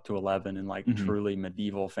trumped up to 11 and like mm-hmm. truly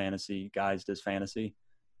medieval fantasy guised as fantasy,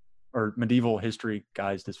 or medieval history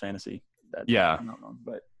guised as fantasy. But yeah,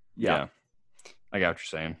 I got what you're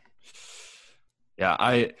saying. Yeah,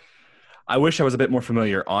 I wish I was a bit more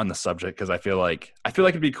familiar on the subject, because I feel like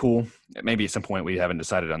it'd be cool. Maybe at some point, we haven't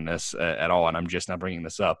decided on this at all, and I'm just not bringing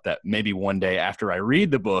this up, that maybe one day after I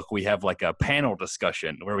read the book, we have like a panel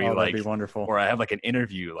discussion where we that'd be wonderful. Or I have like an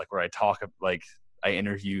interview, like where I talk, like I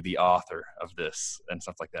interview the author of this and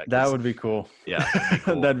stuff like that. That would be cool. Yeah, that'd be,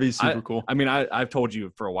 cool. That'd be super cool. I mean, I've told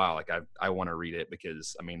you for a while, like I want to read it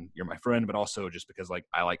because, I mean, you're my friend, but also just because like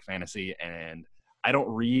I like fantasy, and I don't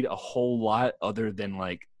read a whole lot other than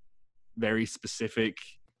like very specific,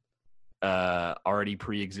 already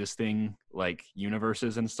pre-existing like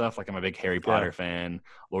universes and stuff. Like I'm a big Harry Potter fan,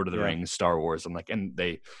 Lord of the Rings, Star Wars. I'm like, and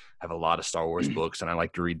they have a lot of Star Wars books, and I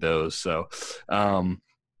like to read those. So,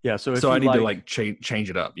 so I need to like change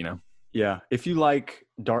it up, you know? Yeah. If you like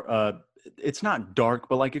dark, it's not dark,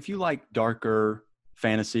 but like if you like darker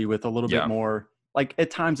fantasy with a little bit more, like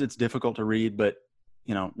at times it's difficult to read, but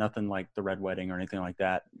you know, nothing like The Red Wedding or anything like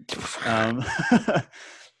that.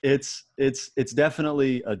 It's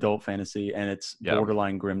definitely adult fantasy, and it's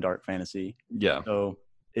borderline grimdark fantasy. Yeah. So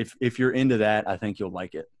if you're into that, I think you'll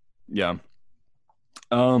like it. Yeah.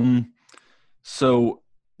 So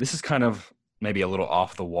this is kind of maybe a little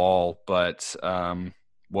off the wall, but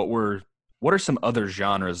what are some other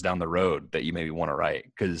genres down the road that you maybe want to write?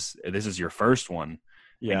 Because this is your first one,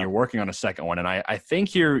 and you're working on a second one, and I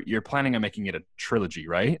think you're planning on making it a trilogy,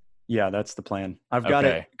 right? Yeah, that's the plan. I've got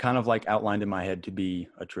it kind of like outlined in my head to be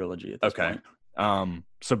a trilogy at this point.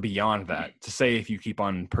 So beyond that, to say if you keep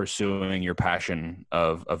on pursuing your passion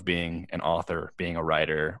of being an author, being a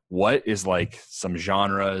writer, what is like some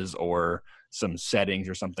genres or some settings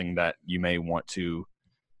or something that you may want to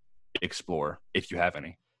explore, if you have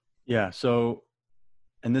any? Yeah. So,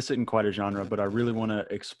 and this isn't quite a genre, but I really want to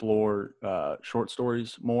explore short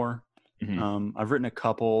stories more. Mm-hmm. I've written a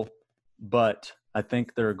couple, but I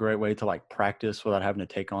think they're a great way to like practice without having to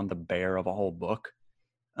take on the bear of a whole book.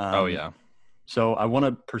 So I want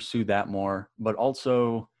to pursue that more, but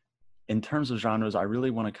also in terms of genres, I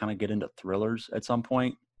really want to kind of get into thrillers at some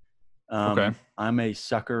point. I'm a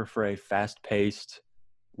sucker for a fast-paced,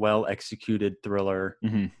 well-executed thriller.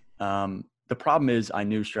 Mm-hmm. The problem is I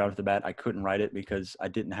knew straight off the bat I couldn't write it because I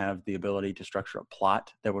didn't have the ability to structure a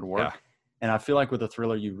plot that would work. Yeah. And I feel like with a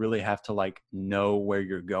thriller, you really have to like know where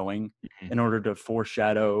you're going in order to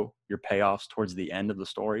foreshadow your payoffs towards the end of the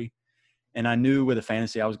story. And I knew with a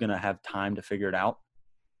fantasy, I was going to have time to figure it out.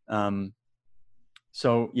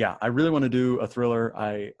 So yeah, I really want to do a thriller.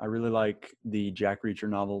 I really like the Jack Reacher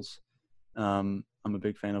novels. I'm a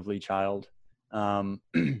big fan of Lee Child. I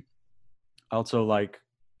also like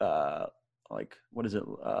what is it?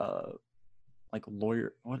 Like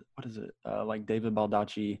lawyer, what is it? Like David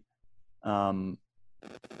Baldacci, kind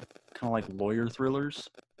of like lawyer thrillers.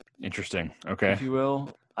 Interesting. Okay. If you will.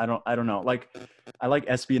 I don't know. Like I like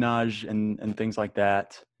espionage and things like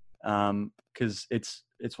that. 'Cause it's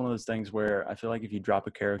it's one of those things where I feel like if you drop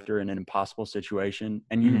a character in an impossible situation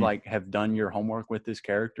and you like have done your homework with this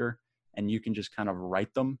character and you can just kind of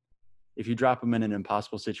write them, if you drop them in an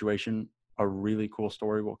impossible situation, a really cool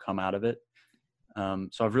story will come out of it.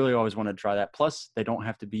 So I've really always wanted to try that. Plus, they don't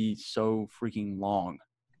have to be so freaking long.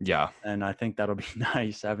 Yeah. And I think that'll be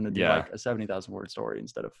nice, having to do like a 70,000 word story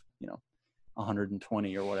instead of,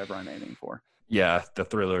 120 or whatever I'm aiming for. Yeah, the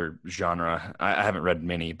thriller genre. I haven't read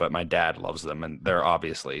many, but my dad loves them, and they're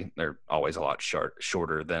always a lot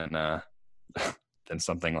shorter than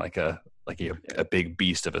something like a big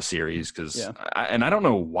beast of a series. Because I don't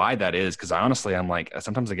know why that is. Because I'm like,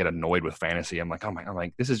 sometimes I get annoyed with fantasy. I'm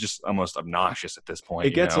like, this is just almost obnoxious at this point.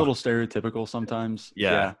 It gets a little stereotypical sometimes.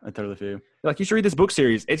 Yeah, I totally feel. Like, you should read this book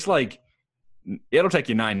series. It's like, it'll take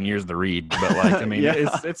you 9 years to read, but like, I mean,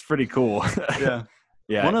 it's pretty cool. Yeah.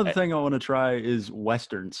 Yeah. One other thing I want to try is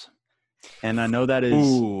Westerns. And I know that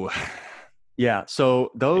is, yeah.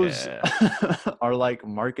 So those are like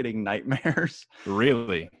marketing nightmares.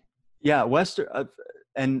 Really? Yeah. Western,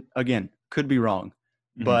 and again, could be wrong,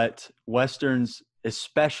 but Westerns,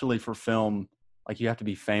 especially for film, like you have to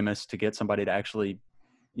be famous to get somebody to actually,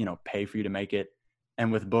 pay for you to make it.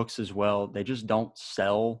 And with books as well, they just don't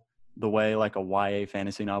sell the way like a YA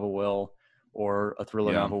fantasy novel will, or a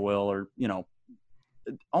thriller novel will, or,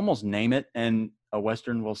 almost name it, and a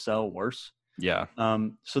Western will sell worse. Yeah.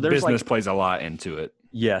 So there's business plays a lot into it.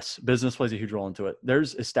 Yes, business plays a huge role into it.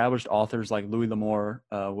 There's established authors like Louis L'Amour,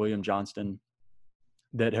 William Johnston,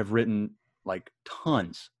 that have written like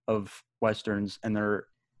tons of Westerns, and they're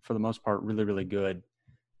for the most part really, really good.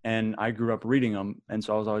 And I grew up reading them, and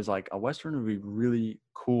so I was always like, a Western would be really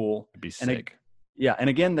cool. It'd be sick. And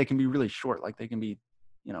again, they can be really short. Like they can be,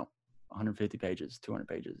 150 pages, 200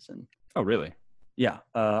 pages, and oh, really? Yeah,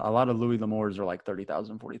 a lot of Louis L'Amour's are like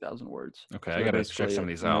 30,000, 40,000 words. Okay, so I gotta check some of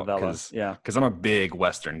these out because I'm a big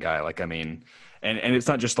Western guy. Like, I mean, and it's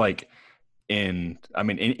not just like in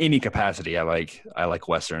any capacity. I like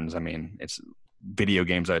Westerns. I mean, it's video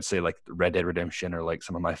games. I'd say like Red Dead Redemption are like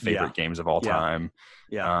some of my favorite games of all time.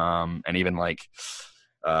 Yeah. And even like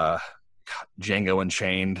Django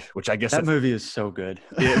Unchained, which I guess that movie is so good.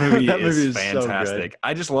 That movie is fantastic. So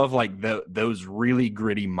I just love like those really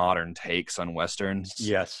gritty modern takes on Westerns.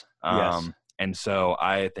 Yes. And so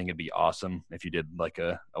I think it'd be awesome if you did like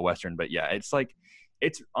a Western. But yeah, it's like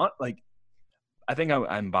I think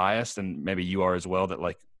I'm biased, and maybe you are as well, that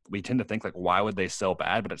like we tend to think like, why would they sell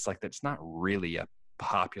bad? But it's like, that's not really a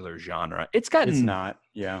popular genre. It's not.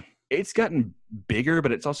 Yeah. It's gotten bigger,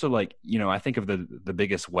 but it's also like, I think of the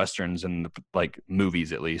biggest Westerns in the, like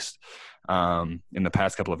movies, at least in the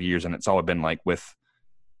past couple of years. And it's all been like with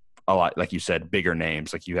a lot, like you said, bigger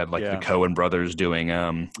names. Like you had like the Coen brothers doing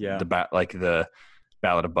the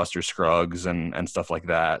Ballad of Buster Scruggs and stuff like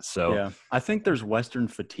that. So I think there's Western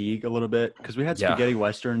fatigue a little bit, because we had spaghetti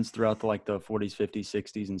Westerns throughout the 40s, 50s,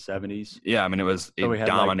 60s, and 70s. Yeah, I mean, it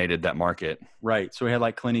dominated that market. Right. So we had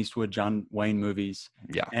like Clint Eastwood, John Wayne movies.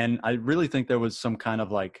 Yeah. And I really think there was some kind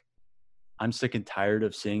of like, I'm sick and tired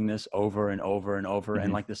of seeing this over and over and over,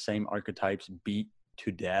 and like the same archetypes beat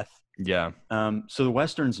to death. Yeah. So the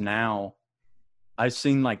Westerns now, I've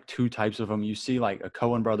seen like two types of them. You see like a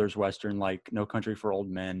Coen Brothers Western, like No Country for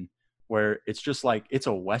Old Men, where it's just like, it's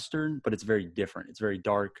a Western, but it's very different. It's very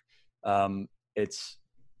dark. It's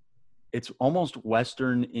almost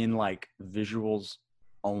Western in like visuals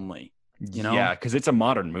only, Yeah, because it's a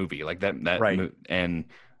modern movie like that. Right. And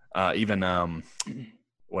even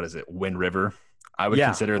what is it? Wind River. I would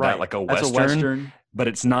consider that like a Western, but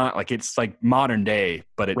it's not like, it's like modern day,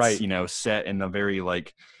 but it's set in a very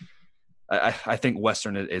like. I think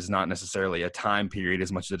Western is not necessarily a time period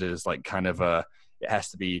as much as it is like kind of it has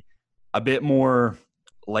to be a bit more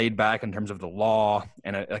laid back in terms of the law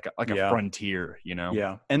and a frontier,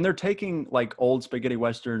 Yeah. And they're taking like old spaghetti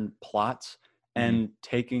Western plots and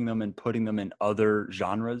taking them and putting them in other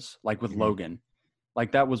genres, like with Logan.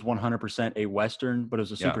 Like that was 100% a Western, but it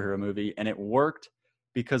was a superhero movie, and it worked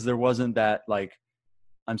because there wasn't that like,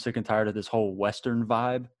 I'm sick and tired of this whole Western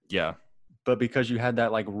vibe. Yeah. But because you had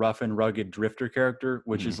that like rough and rugged drifter character,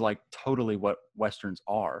 which is like totally what Westerns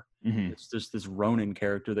are. It's just this Ronin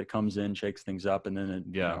character that comes in, shakes things up, and then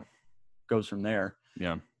it goes from there.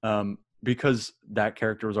 Yeah. Because that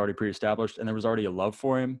character was already pre-established and there was already a love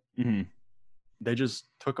for him. They just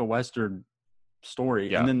took a Western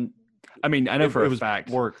story, and then I mean, I know for a fact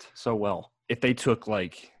worked so well. If they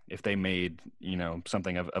made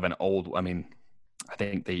something of an old, I mean, I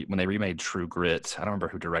think when they remade True Grit, I don't remember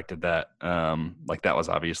who directed that. Like that was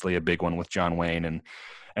obviously a big one with John Wayne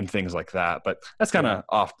and things like that. But that's kind of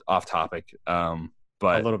off topic.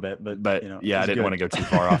 but a little bit, but yeah, I didn't want to go too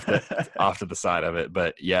far off to the side of it.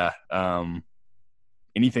 But yeah,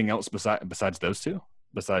 anything else besides those two?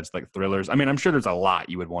 Besides like thrillers? I mean, I'm sure there's a lot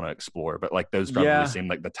you would want to explore, but like those probably seem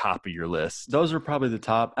like the top of your list. Those are probably the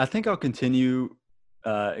top. I think I'll continue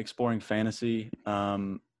exploring fantasy.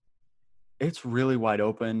 It's really wide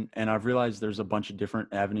open, and I've realized there's a bunch of different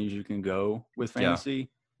avenues you can go with fantasy.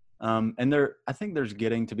 And I think there's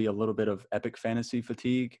getting to be a little bit of epic fantasy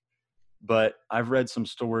fatigue, but I've read some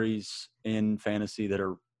stories in fantasy that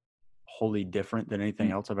are wholly different than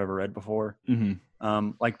anything else I've ever read before.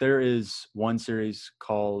 Like there is one series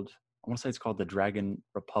called, I want to say it's called The Dragon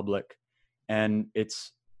Republic, and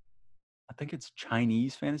I think it's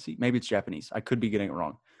Chinese fantasy. Maybe it's Japanese. I could be getting it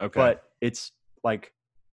wrong. Okay. But it's like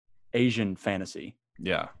Asian fantasy.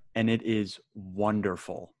 Yeah. And it is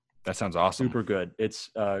wonderful. That sounds awesome. Super good.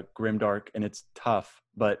 It's grimdark and it's tough,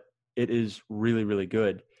 but it is really, really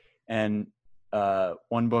good. And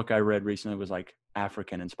one book I read recently was like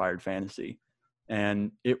African inspired fantasy,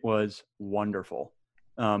 and it was wonderful.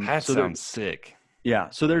 That sounds sick. Yeah.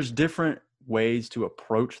 So there's different ways to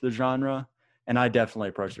approach the genre, and I definitely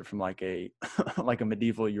approached it from like a like a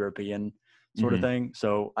medieval European sort of thing.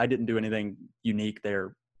 So I didn't do anything unique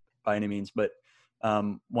there by any means, but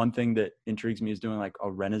one thing that intrigues me is doing like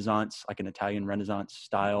a Renaissance, like an Italian Renaissance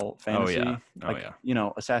style fantasy.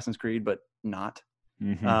 Assassin's Creed, but not.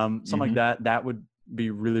 Something like that. That would be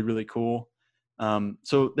really, really cool.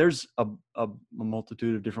 So there's a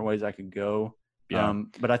multitude of different ways I could go.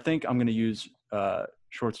 But I think I'm going to use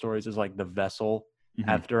short stories as like the vessel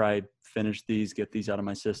after I finish these, get these out of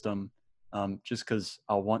my system, just because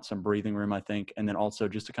I'll want some breathing room, I think. And then also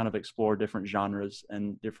just to kind of explore different genres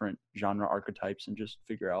and different genre archetypes and just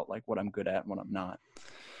figure out like what I'm good at and what I'm not.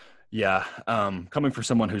 Yeah. Coming from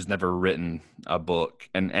someone who's never written a book,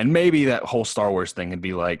 and maybe that whole Star Wars thing would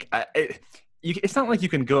be like, it's not like you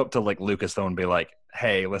can go up to like Lucasfilm and be like,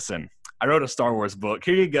 hey, listen, I wrote a Star Wars book.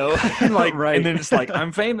 Here you go. And like, right. And then it's like,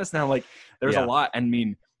 I'm famous now. Like there's a lot. I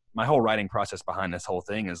mean, my whole writing process behind this whole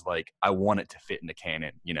thing is like, I want it to fit into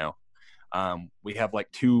canon, we have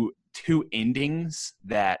like two endings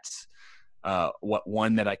that,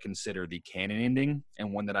 one that I consider the canon ending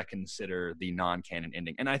and one that I consider the non-canon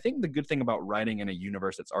ending. And I think the good thing about writing in a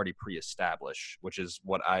universe that's already pre-established, which is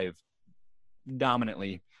what I've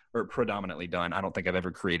predominantly done. I don't think I've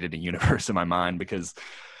ever created a universe in my mind, because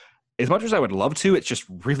as much as I would love to, it's just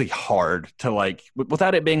really hard to like,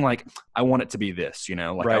 without it being like, I want it to be this,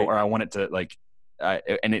 right. Or I want it to like,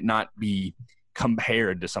 and it not be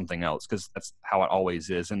compared to something else, because that's how it always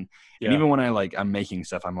is. And even when I'm making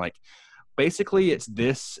stuff, I'm like, basically it's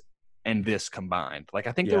this and this combined. Like,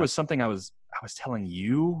 I think there was something I was telling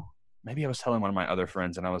you, maybe I was telling one of my other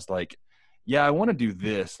friends, and I was like, yeah, I want to do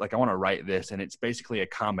this. Like, I want to write this, and it's basically a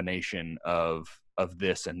combination of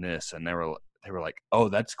this and this. And they were like, oh,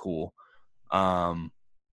 that's cool. I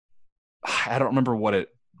don't remember what it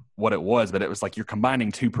was, but it was like you're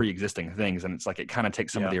combining two pre-existing things, and it's like it kind of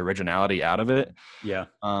takes some of the originality out of it. Yeah.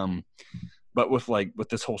 But with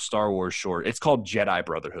this whole Star Wars short, it's called Jedi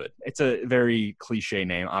Brotherhood. It's a very cliche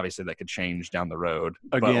name, obviously, that could change down the road.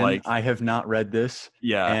 Again, but I have not read this.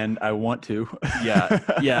 Yeah. And I want to.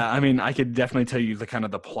 Yeah. I mean, I could definitely tell you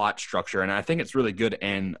the plot structure, and I think it's really good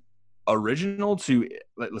and original to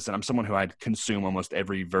listen. I'm someone who I'd consume almost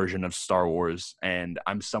every version of Star Wars, and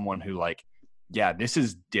I'm someone who this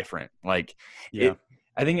is different. I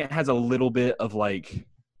think it has a little bit of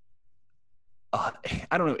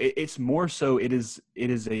I don't know. It's more so it is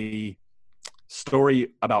a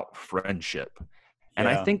story about friendship. And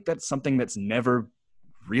I think that's something that's never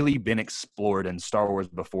really been explored in Star Wars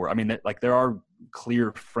before. I mean, there are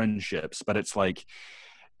clear friendships, but it's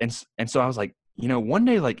and so I was like, one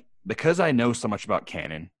day, because I know so much about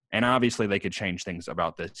canon, and obviously they could change things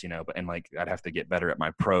about this, but I'd have to get better at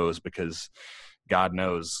my prose, because God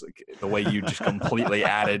knows the way you just completely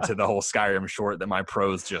added to the whole Skyrim short that my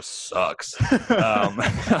prose just sucks. It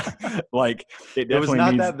was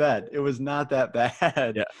not that bad. It was not that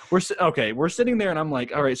bad. Yeah. We're sitting there, and I'm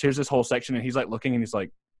like, all right, so here's this whole section, and he's looking, and he's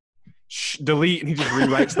like, shh, delete, and he just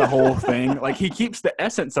rewrites the whole thing. He keeps the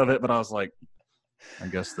essence of it, but I was like, I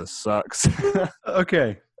guess this sucks.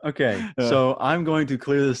 Okay. So I'm going to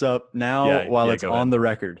clear this up now while it's on the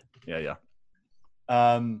record. Yeah.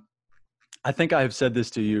 I think I have said this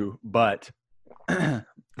to you, but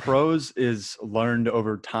prose is learned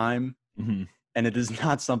over time, and it is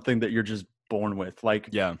not something that you're just born with.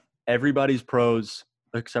 Everybody's prose,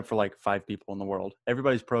 except for 5 people in the world,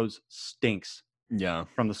 everybody's prose stinks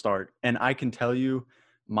from the start. And I can tell you,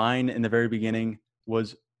 mine in the very beginning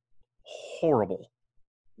was horrible.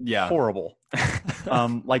 horrible.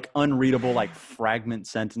 Like unreadable, like fragment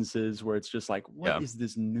sentences where it's just like, what is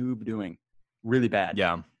this noob doing? Really bad.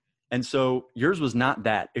 Yeah. And so yours was not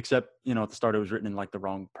that, except, you know, at the start it was written in like the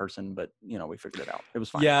wrong person, but you know, we figured it out. It was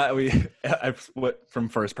fine. Yeah, I went from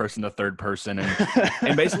first person to third person,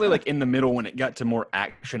 and basically like in the middle when it got to more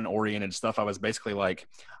action oriented stuff, I was basically like,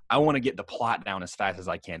 I want to get the plot down as fast as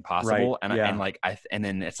I can possible, and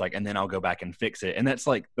then it's like, and then I'll go back and fix it, and that's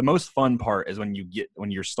like the most fun part is when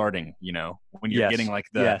you're starting, you know, when you're getting like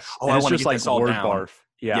the I want to get like this all down. Barf.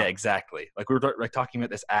 Yeah, exactly. Like we were like talking about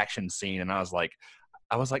this action scene, and I was like,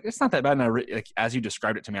 it's not that bad. And like as you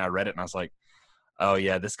described it to me, I read it and I was like, oh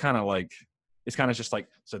yeah, this kind of like, it's kind of just like,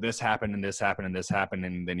 so this happened and this happened and this happened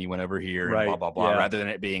and then he went over here and blah blah blah, rather than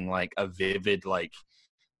it being like a vivid, like,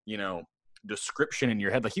 you know, description in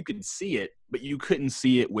your head. Like you could see it, but you couldn't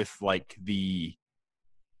see it with like the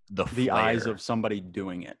eyes of somebody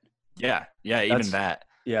doing it. Yeah, even that.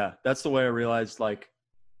 Yeah, that's the way I realized. Like,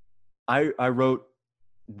 I wrote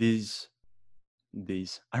I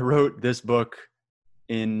wrote this book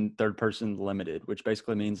in third person limited, which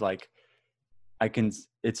basically means like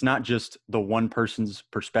it's not just the one person's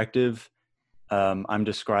perspective. I'm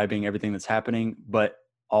describing everything that's happening, but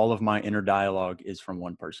all of my inner dialogue is from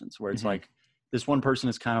one person. So where it's like this one person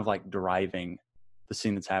is kind of like deriving the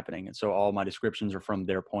scene that's happening. And so all my descriptions are from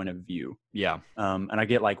their point of view. Yeah. And I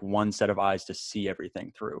get like one set of eyes to see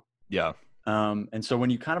everything through. Yeah. And so when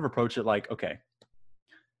you kind of approach it like, okay,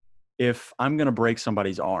 if I'm going to break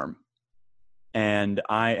somebody's arm, and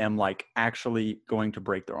I am like actually going to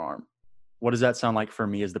break their arm, what does that sound like for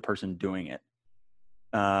me as the person doing it?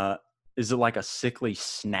 Is it like a sickly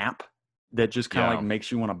snap that just kind of like makes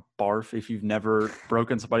you want to barf if you've never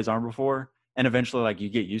broken somebody's arm before? And eventually like you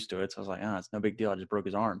get used to it. So I was like, it's no big deal. I just broke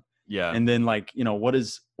his arm. Yeah. And then like, you know,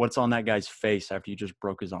 what's on that guy's face after you just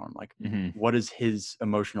broke his arm? Like, what is his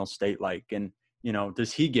emotional state like? And, you know,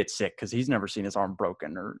 does he get sick because he's never seen his arm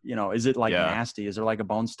broken? Or, you know, is it like nasty? Is there like a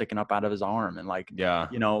bone sticking up out of his arm? And like,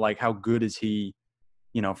 you know, like how good is he,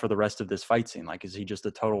 you know, for the rest of this fight scene? Like, is he just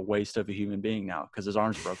a total waste of a human being now because his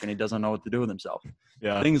arm's broken? He doesn't know what to do with himself.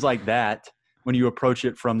 Yeah. Things like that. When you approach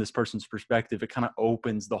it from this person's perspective, it kind of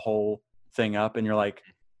opens the whole thing up and you're like,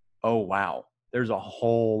 oh, wow, there's a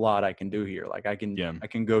whole lot I can do here. Like I can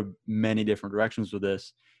go many different directions with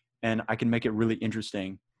this and I can make it really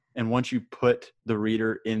interesting. And once you put the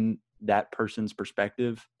reader in that person's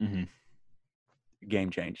perspective, game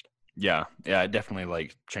changed. Yeah. Yeah. It definitely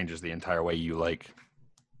like changes the entire way you like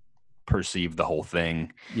perceive the whole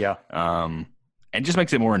thing. Yeah. And just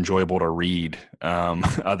makes it more enjoyable to read,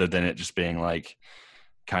 other than it just being like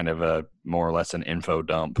kind of a more or less an info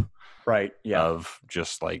dump. Right. Yeah. Of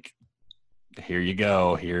just like, here you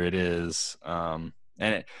go, here it is.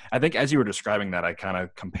 I think as you were describing that, I kind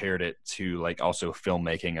of compared it to like also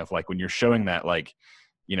filmmaking of like when you're showing that, like,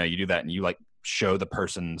 you know, you do that and you like show the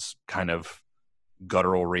person's kind of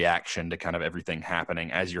guttural reaction to kind of everything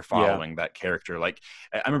happening as you're following that character. Like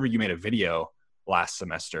I remember you made a video last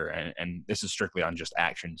semester and this is strictly on just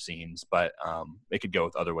action scenes, but it could go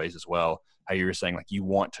with other ways as well. How you were saying like you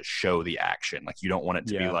want to show the action, like you don't want it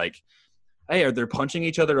to be like, hey, are they punching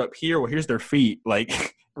each other up here? Well, here's their feet.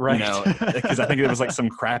 Like, right. You know, because I think it was like some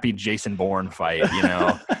crappy Jason Bourne fight, you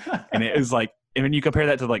know, and it was like, and when you compare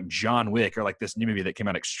that to like John Wick or like this new movie that came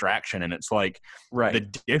out, Extraction, and it's like, the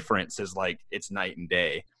difference is like, it's night and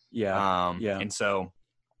day. Yeah. And so,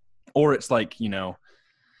 or it's like, you know,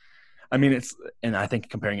 I mean, and I think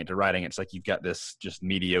comparing it to writing, it's like, you've got this just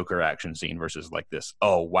mediocre action scene versus like this,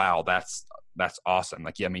 oh, wow, that's awesome.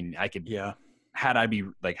 Like, yeah, I mean, I could, had I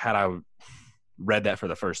read that for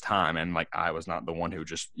the first time and like I was not the one who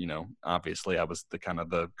just, you know, obviously I was the kind of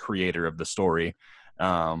the creator of the story,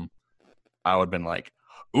 I would have been like,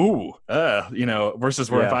 ooh, you know, versus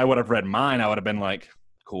where if I would have read mine, I would have been like,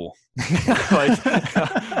 cool. Like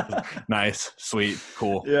nice, sweet,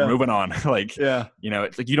 cool, moving on. Like, you know,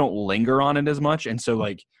 it's like you don't linger on it as much. And so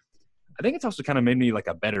like I think it's also kind of made me like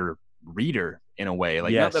a better reader in a way.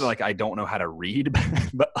 Like not that like I don't know how to read,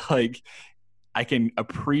 but like I can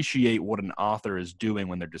appreciate what an author is doing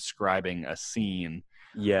when they're describing a scene.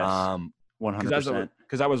 Yes. 100%.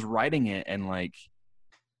 Because I was writing it and like,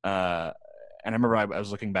 and I remember I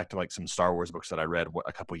was looking back to like some Star Wars books that I read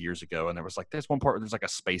a couple years ago, and there was like there's one part where there's like a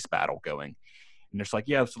space battle going, and there's like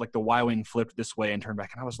so like the Y-wing flipped this way and turned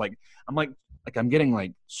back, and I was like, I'm getting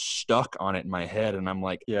like stuck on it in my head, and I'm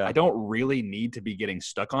like, I don't really need to be getting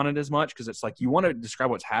stuck on it as much because it's like you want to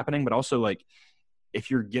describe what's happening, but also like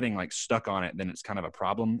if you're getting like stuck on it, then it's kind of a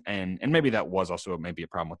problem, and maybe that was also maybe a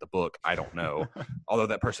problem with the book. I don't know, although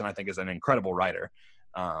that person I think is an incredible writer.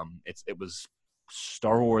 It was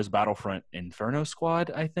Star Wars Battlefront Inferno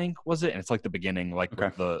Squad, I think was it, and it's like the beginning, like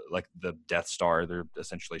with the Death Star. They're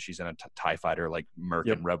essentially, she's in a TIE fighter, like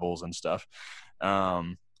murking rebels and stuff.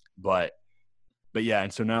 But yeah,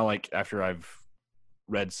 and so now, like, after I've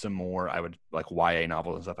read some more, I would like YA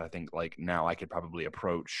novels and stuff, I think like now I could probably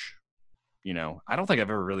approach, I don't think I've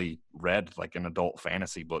ever really read like an adult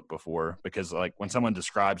fantasy book before, because like when someone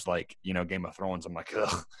describes like, Game of Thrones, I'm like,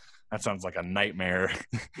 ugh, that sounds like a nightmare.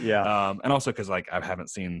 Yeah. And also because like I haven't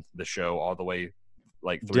seen the show all the way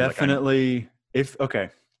like through. Definitely.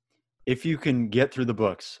 If you can get through the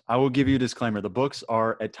books, I will give you a disclaimer. The books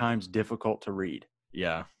are at times difficult to read.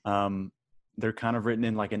 Yeah. They're kind of written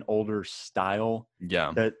in like an older style.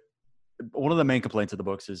 Yeah. That one of the main complaints of the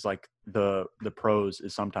books is like the prose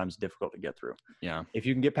is sometimes difficult to get through. Yeah. If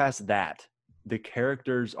you can get past that, the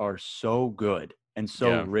characters are so good and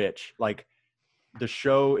so rich. Like the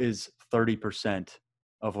show is 30%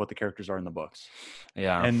 of what the characters are in the books.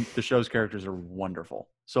 Yeah. And the show's characters are wonderful.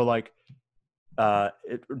 So like,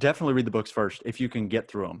 definitely read the books first if you can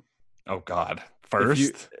get through them. Oh God.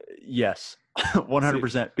 First? Yes.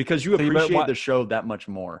 100%. Because you appreciate the show that much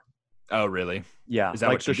more. Oh, really? Yeah. Is that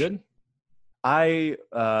what you did?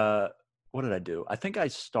 What did I do? I think I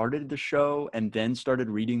started the show and then started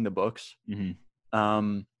reading the books.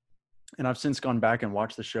 Mm-hmm. And I've since gone back and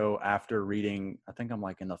watched the show after reading. I think I'm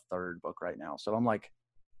like in the third book right now. So I'm like,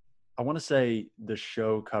 I want to say the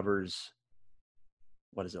show covers,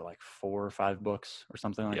 what is it, like 4 or 5 books or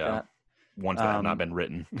something like that? Ones that have not been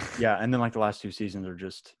written. Yeah. And then like the last 2 seasons are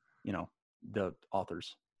just, the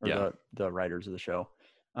authors or the writers of the show.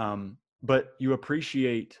 But you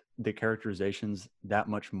appreciate the characterizations that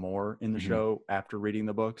much more in the show after reading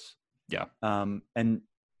the books. Yeah. And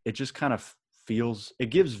it just kind of it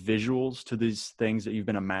gives visuals to these things that you've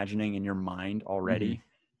been imagining in your mind already. Mm-hmm.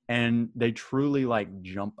 And they truly like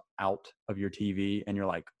jump out of your TV and you're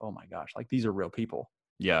like, oh my gosh, like these are real people.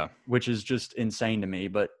 Yeah. Which is just insane to me.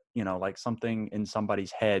 But, like something in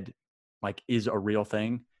somebody's head, like is a real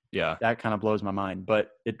thing. Yeah. That kind of blows my mind,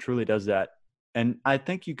 but it truly does that. And I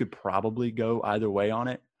think you could probably go either way on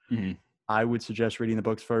it. Mm-hmm. I would suggest reading the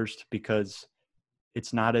books first because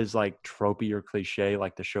it's not as like tropey or cliche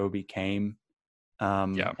like the show became.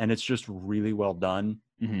 And it's just really well done.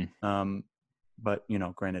 Mm-hmm. But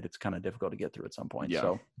granted, it's kind of difficult to get through at some point. Yeah.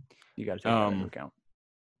 So you got to take that into account.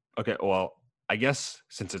 Okay. Well, I guess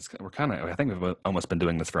since I think we've almost been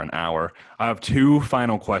doing this for an hour. I have 2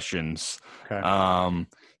 final questions. Okay.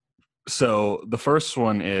 So the first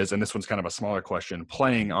one is, and this one's kind of a smaller question,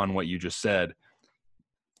 playing on what you just said.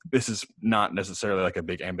 This is not necessarily like a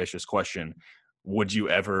big ambitious question. Would you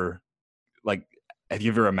ever have you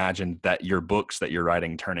ever imagined that your books that you're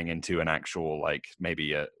writing turning into an actual, like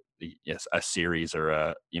maybe a series or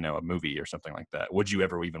a movie or something like that? Would you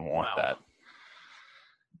ever even want that?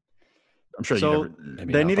 I'm sure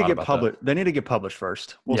they need to get published. They need to get published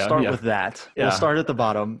first. We'll start with that. Yeah. We'll start at the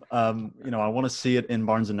bottom. I want to see it in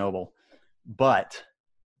Barnes and Noble, but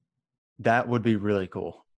that would be really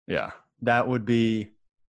cool. Yeah. That would be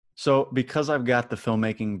so, because I've got the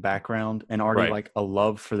filmmaking background and already like a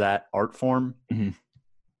love for that art form,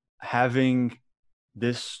 having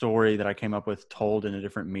this story that I came up with told in a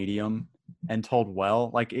different medium and told well,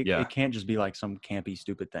 like it can't just be like some campy,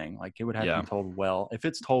 stupid thing. Like it would have to be told well. If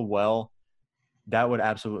it's told well, that would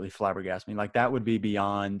absolutely flabbergast me. Like that would be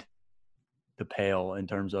beyond the pale in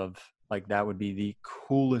terms of like, that would be the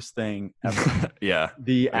coolest thing ever. Yeah.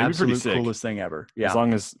 The absolute coolest thing ever. Yeah.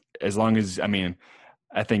 As long as, I mean,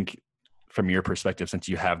 I think from your perspective, since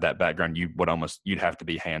you have that background, you'd have to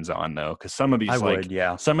be hands-on though. Cause some of these, I'm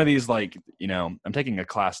taking a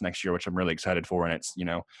class next year, which I'm really excited for. And it's,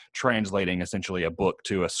 translating essentially a book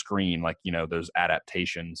to a screen, like, those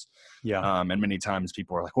adaptations. Yeah. And many times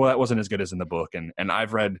people are like, well, that wasn't as good as in the book. And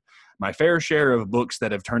I've read my fair share of books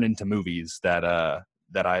that have turned into movies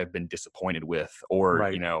that I've been disappointed with,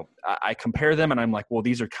 or, I compare them and I'm like, well,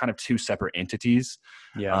 these are kind of 2 separate entities.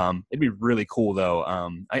 Yeah. It'd be really cool though.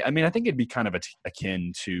 I think it'd be kind of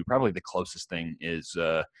akin to, probably the closest thing is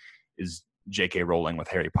J.K. Rowling with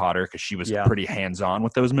Harry Potter. Cause she was pretty hands-on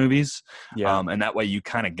with those movies. Yeah. And that way you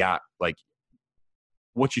kind of got like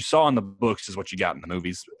what you saw in the books is what you got in the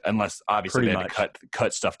movies, unless obviously they had to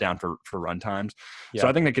cut stuff down for run times. Yeah. So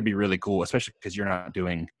I think that could be really cool, especially because you're not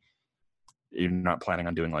planning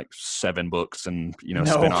on doing like 7 books and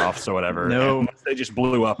spin-offs or whatever. No, unless they just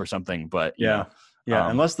blew up or something. But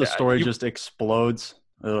unless the story just explodes,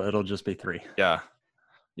 it'll just be 3. Yeah.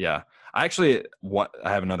 I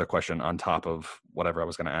have another question on top of whatever I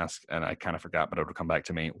was going to ask, and I kind of forgot, but it'll come back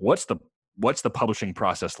to me. What's the publishing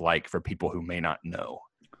process like for people who may not know?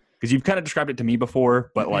 because you've kind of described it to me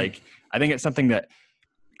before, but like, I think it's something that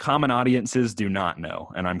common audiences do not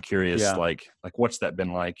know. And I'm curious, like what's that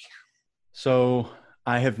been like? So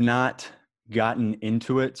I have not gotten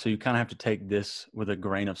into it. So you kind of have to take this with a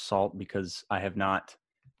grain of salt because I have not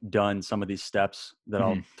done some of these steps that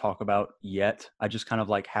I'll talk about yet. I just kind of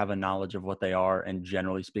like have a knowledge of what they are and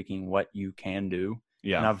generally speaking, what you can do.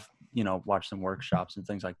 Yeah. And I've, watched some workshops and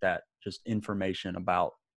things like that, just information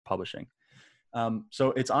about publishing.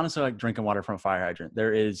 So it's honestly like drinking water from a fire hydrant.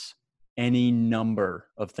 There is any number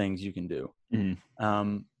of things you can do.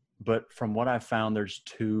 But from what I've found, there's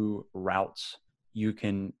two routes you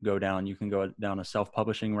can go down. You can go down a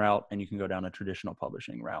self-publishing route and you can go down a traditional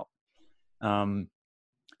publishing route. And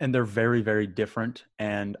they're very, very different.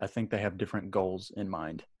 And I think they have different goals in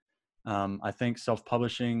mind. I think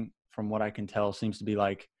self-publishing, from what I can tell, seems to be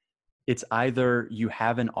like, it's either you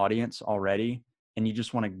have an audience already and you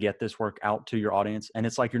just want to get this work out to your audience. And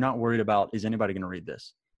it's like, you're not worried about, is anybody going to read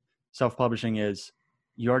this? Self-publishing is,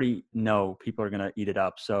 you already know people are going to eat it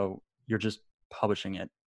up. So you're just publishing it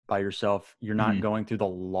by yourself. You're not going through the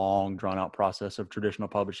long drawn out process of traditional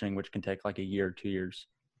publishing, which can take like a year, 2 years,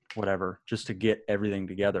 whatever, just to get everything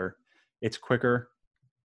together. It's quicker.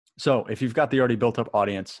 So if you've got the already built up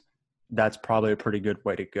audience, that's probably a pretty good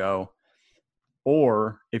way to go.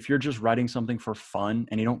 Or if you're just writing something for fun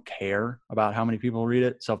and you don't care about how many people read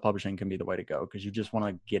it, self-publishing can be the way to go because you just want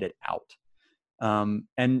to get it out.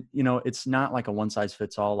 And it's not like a one size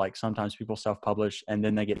fits all. Like sometimes people self-publish and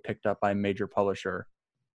then they get picked up by a major publisher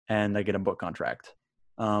and they get a book contract.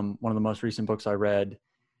 One of the most recent books I read,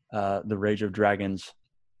 The Rage of Dragons,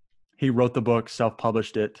 he wrote the book,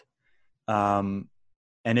 self-published it. And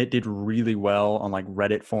it did really well on like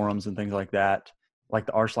Reddit forums and things like that. Like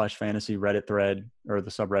the r/fantasy Reddit thread or the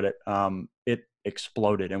subreddit, it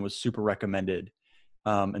exploded and was super recommended.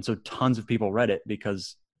 And so tons of people read it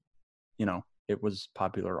because, it was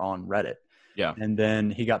popular on Reddit. Yeah. And then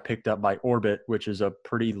he got picked up by Orbit, which is a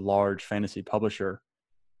pretty large fantasy publisher.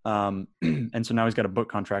 And so now he's got a book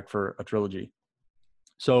contract for a trilogy.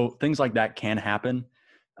 So things like that can happen.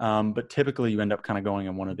 But typically you end up kind of going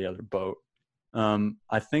in one or the other boat.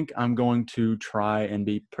 I think I'm going to try and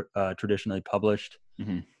be traditionally published.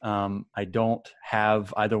 I don't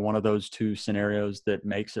have either one of those two scenarios that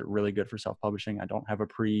makes it really good for self-publishing. I don't have a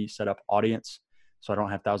pre-set up audience, so I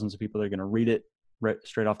don't have thousands of people that are going to read it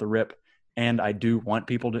straight off the rip. And I do want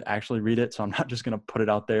people to actually read it, so I'm not just going to put it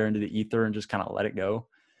out there into the ether and just kind of let it go.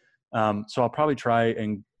 So I'll probably try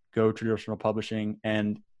and go traditional publishing,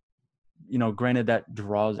 and granted that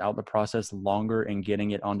draws out the process longer in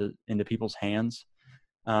getting it into people's hands.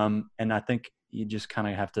 And I think you just kind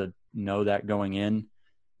of have to know that going in.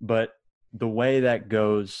 But the way that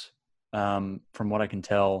goes, from what I can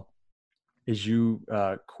tell, is you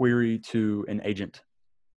query to an agent.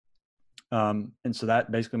 And so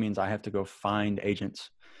that basically means I have to go find agents.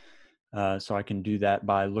 So I can do that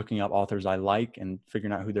by looking up authors I like and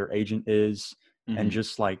figuring out who their agent is and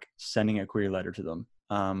just like sending a query letter to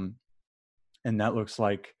them. And that looks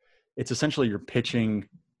like it's essentially you're pitching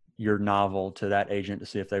your novel to that agent to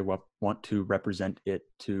see if they want to represent it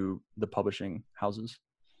to the publishing houses.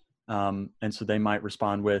 And so they might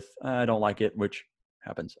respond with, I don't like it, which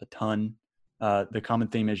happens a ton. The common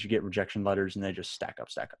theme is you get rejection letters and they just stack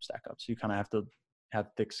up. So you kind of have to have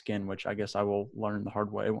thick skin, which I guess I will learn the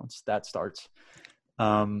hard way once that starts.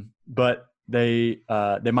 But they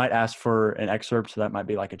might ask for an excerpt. So that might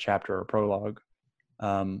be like a chapter or a prologue.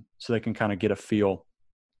 So they can kind of get a feel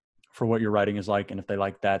for what your writing is like. And if they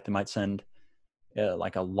like that, they might send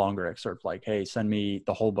like a longer excerpt, like, hey, send me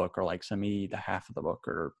the whole book, or like send me the half of the book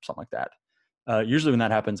or something like that. Usually when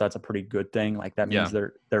that happens, that's a pretty good thing. Like that means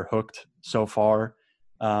they're hooked so far.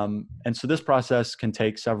 And so this process can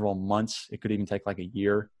take several months. It could even take like a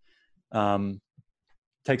year.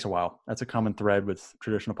 Takes a while. That's a common thread with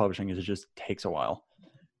traditional publishing, is it just takes a while.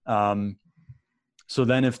 So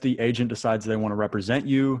then if the agent decides they want to represent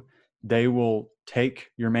you, they will take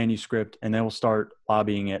your manuscript and they will start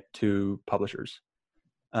lobbying it to publishers.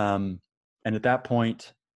 And at that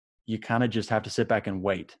point, you kind of just have to sit back and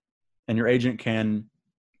wait. And your agent can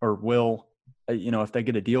or will, if they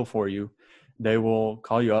get a deal for you, they will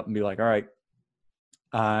call you up and be like, all right,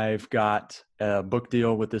 I've got a book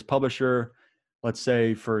deal with this publisher. Let's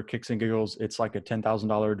say for kicks and giggles, it's like a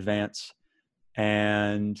 $10,000 advance.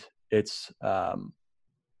 And it's,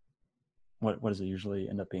 what does it usually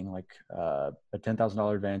end up being, like a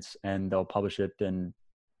 $10,000 advance, and they'll publish it. And,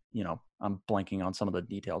 I'm blanking on some of the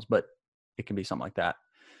details, but it can be something like that.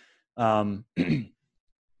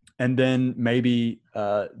 And then maybe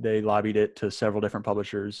they lobbied it to several different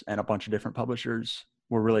publishers, and a bunch of different publishers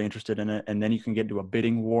were really interested in it. And then you can get into a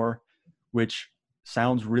bidding war, which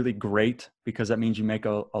sounds really great because that means you make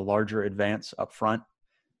a larger advance up front.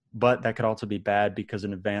 But that could also be bad because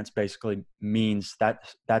an advance basically means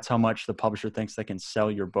that that's how much the publisher thinks they can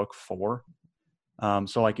sell your book for.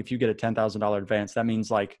 So like if you get a $10,000 advance, that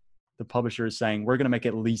means like the publisher is saying, we're going to make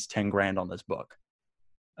at least 10 grand on this book.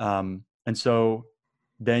 And so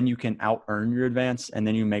then you can out earn your advance and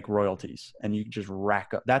then you make royalties and you just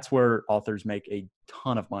rack up. That's where authors make a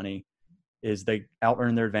ton of money, is they out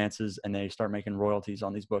earn their advances and they start making royalties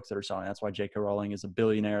on these books that are selling. That's why J.K. Rowling is a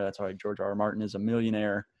billionaire. That's why George R.R. Martin is a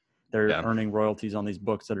millionaire. They're earning royalties on these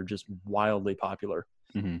books that are just wildly popular.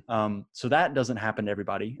 So that doesn't happen to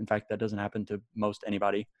everybody. In fact, that doesn't happen to most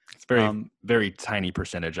anybody. It's very tiny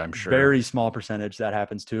percentage, I'm sure. Very small percentage that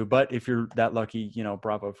happens to. But if you're that lucky,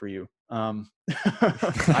 bravo for you. I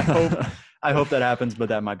hope that happens, but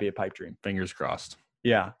that might be a pipe dream. Fingers crossed.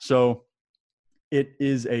 Yeah. So it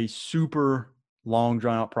is a super long,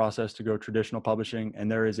 drawn out process to go traditional publishing, and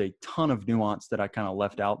there is a ton of nuance that I kind of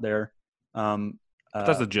left out there.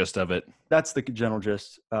 That's the gist of it. That's the general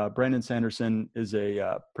gist. Brandon Sanderson is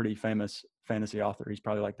a pretty famous fantasy author. He's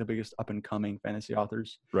probably like the biggest up and coming fantasy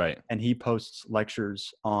authors. Right. And he posts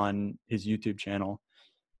lectures on his YouTube channel.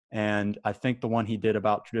 And I think the one he did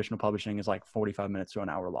about traditional publishing is like 45 minutes to an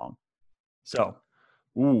hour long. So,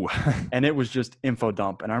 ooh. And it was just info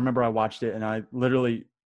dump. And I remember I watched it and I literally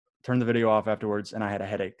turned the video off afterwards and I had a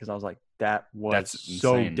headache because I was like, that's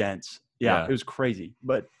so dense. Yeah, it was crazy.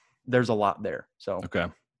 But there's a lot there. So okay.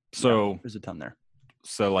 So there's a ton there.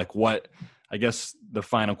 So like I guess the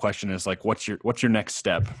final question is like, what's your next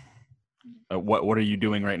step? What are you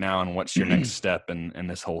doing right now? And what's your next step in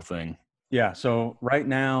this whole thing? Yeah. So right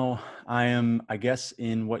now I am, I guess,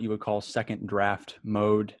 in what you would call second draft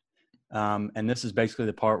mode. And this is basically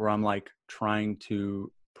the part where I'm like trying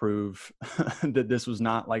to prove that this was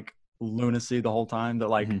not like lunacy the whole time, that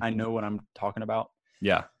like I know what I'm talking about.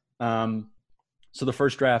 Yeah. So the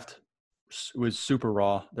first draft was super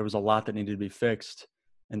raw. There was a lot that needed to be fixed.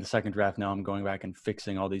 In the second draft, now I'm going back and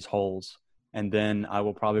fixing all these holes. And then I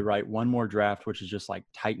will probably write one more draft, which is just like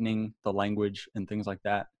tightening the language and things like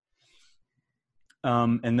that.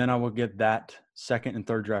 And then I will get that second and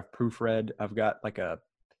third draft proofread. I've got like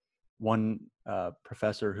one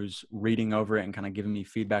professor who's reading over it and kind of giving me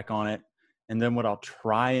feedback on it. And then what I'll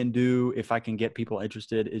try and do, if I can get people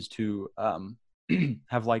interested, is to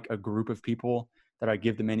have like a group of people that I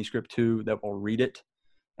give the manuscript to that will read it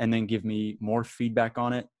and then give me more feedback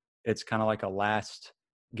on it. It's kind of like a last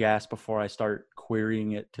gasp before I start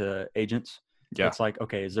querying it to agents. Yeah. It's like,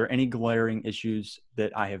 okay, is there any glaring issues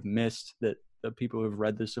that I have missed, that the people who have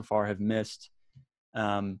read this so far have missed?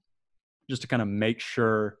 Just to kind of make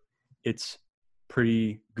sure it's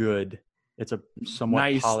pretty good. It's a somewhat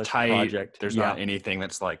nice, polished tight project. There's not anything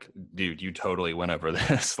that's like, dude, you totally went over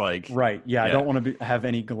this. Like, right. Yeah. I don't want to have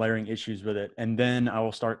any glaring issues with it. And then I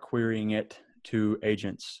will start querying it to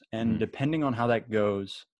agents. And depending on how that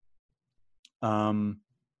goes,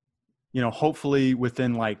 hopefully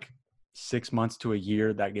within like 6 months to a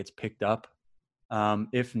year that gets picked up.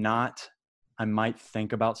 If not, I might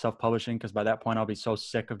think about self-publishing, because by that point I'll be so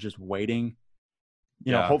sick of just waiting.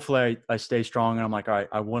 Hopefully I stay strong and I'm like, all right,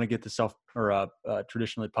 I want to get the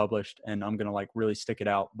traditionally published, and I'm going to like really stick it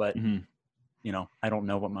out. But, I don't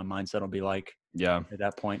know what my mindset will be like at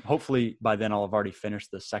that point. Hopefully by then I'll have already finished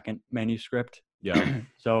the second manuscript. Yeah.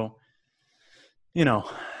 So,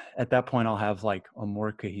 at that point I'll have like a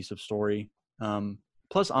more cohesive story.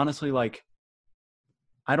 Plus, honestly, like,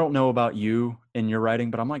 I don't know about you in your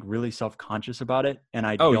writing, but I'm like really self-conscious about it. And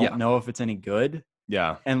I don't know if it's any good.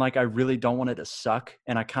 Yeah. And like, I really don't want it to suck.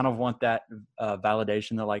 And I kind of want that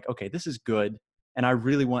validation that like, okay, this is good. And I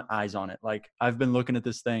really want eyes on it. Like, I've been looking at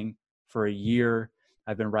this thing for a year.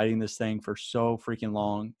 I've been writing this thing for so freaking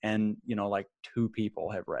long. And, like 2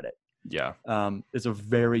 people have read it. Yeah. It's a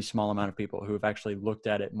very small amount of people who have actually looked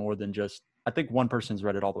at it more than just, I think one person's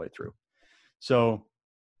read it all the way through. So,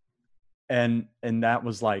 and that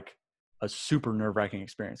was like a super nerve-wracking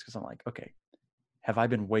experience, because I'm like, okay, have I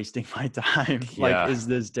been wasting my time? Like, is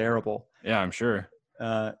this terrible? Yeah, I'm sure.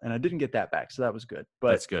 And I didn't get that back, so that was good.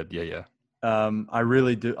 But that's good. Yeah. I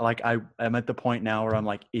really do. Like, I'm at the point now where I'm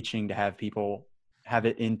like itching to have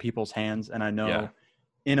it in people's hands. And I know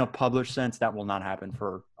in a published sense that will not happen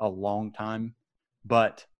for a long time.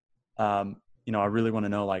 But, I really want to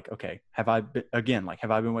know, like, okay, have I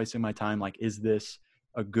been wasting my time? Like, is this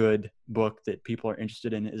a good book that people are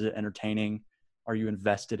interested in? Is it entertaining? Are you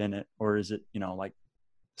invested in it? Or is it, like,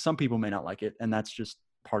 some people may not like it, and that's just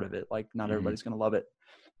part of it. Like, not everybody's going to love it.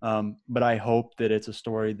 But I hope that it's a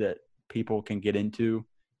story that people can get into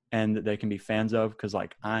and that they can be fans of, because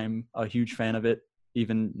like I'm a huge fan of it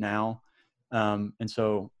even now. And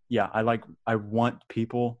so yeah, I want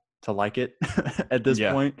people to like it at this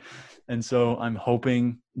point. And so I'm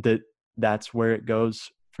hoping that that's where it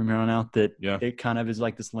goes from here on out, that it kind of is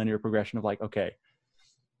like this linear progression of like, okay,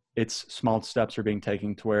 it's small steps are being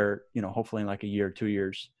taken to where, you know, hopefully in like a year, 2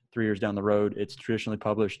 years, 3 years down the road, it's traditionally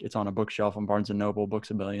published. It's on a bookshelf on Barnes & Noble,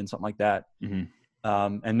 Books A Million, something like that.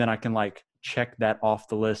 And then I can like check that off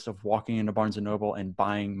the list of walking into Barnes & Noble and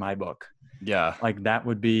buying my book. Yeah. Like that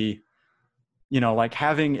would be, you know, like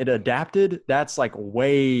having it adapted, that's like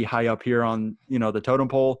way high up here on, you know, the totem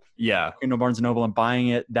pole. Yeah. You know, Barnes & Noble and buying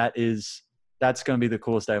it, that's going to be the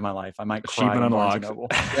coolest day of my life. I might cry in Barnes & Noble.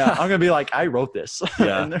 Yeah. I'm going to be like, I wrote this.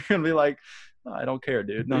 Yeah. And they're going to be like, oh, I don't care,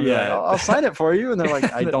 dude. No, like, I'll sign it for you. And they're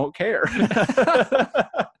like, I don't care.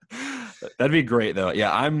 That'd be great though.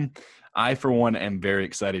 Yeah. I for one am very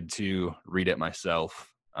excited to read it myself.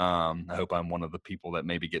 I hope I'm one of the people that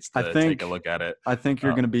maybe gets to take a look at it. I think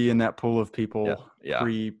you're going to be in that pool of people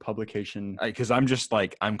pre-publication. Because I'm just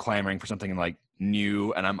like, I'm clamoring for something like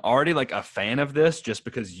new, and I'm already like a fan of this just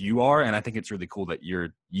because you are. And I think it's really cool that you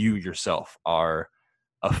yourself are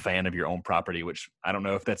a fan of your own property, which I don't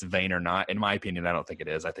know if that's vain or not. In my opinion, I don't think it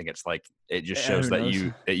is. I think it's like, it just shows that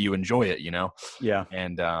you enjoy it, you know? Yeah.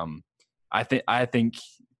 And I think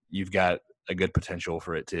you've got a good potential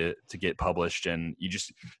for it to get published, and you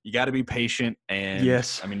got to be patient. And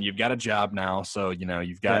I mean, you've got a job now, so you know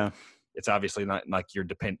you've got it's obviously not like your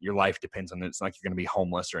life depends on it. It's not like you're going to be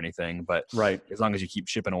homeless or anything, but as long as you keep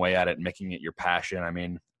chipping away at it and making it your passion. I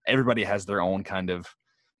mean, everybody has their own kind of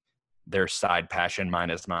their side passion. Mine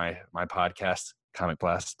is my podcast, Comic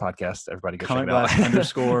Blast podcast. Everybody go Comic check it out.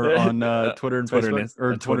 Blast _, on Twitter and Facebook,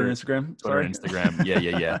 or Twitter and Instagram. Twitter and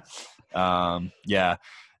Instagram. Yeah.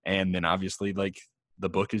 And then obviously, like, the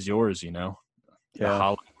book is yours, you know? The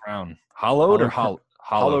Hollow Crown. Hollowed or Hollow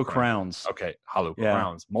Crowns. Okay. Hollow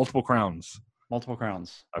Crowns. Multiple crowns.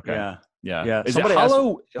 Okay. Yeah. Is it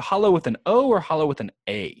hollow with an O or hollow with an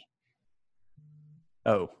A?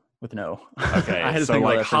 O, with an O. Okay. I had to so think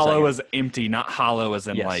like hollow is empty, not hollow as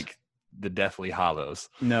in like the Deathly Hallows.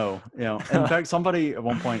 No. You know, in fact, somebody at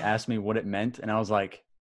one point asked me what it meant, and I was like,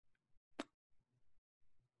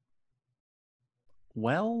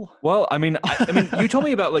 Well, I mean, you told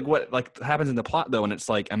me about like what like happens in the plot though, and it's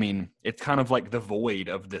like, I mean, it's kind of like the void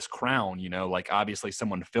of this crown, you know, like obviously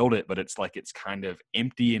someone filled it, but it's like it's kind of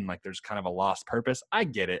empty and like there's kind of a lost purpose. I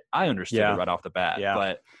get it, I understood it right off the bat,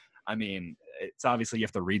 but I mean, it's obviously you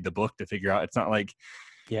have to read the book to figure out. It's not like,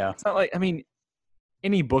 I mean,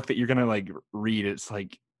 any book that you're gonna like read, it's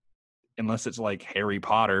like, unless it's like Harry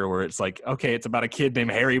Potter, where it's like, okay, it's about a kid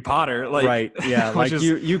named Harry Potter. Like, right. Yeah. Like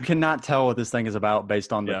you cannot tell what this thing is about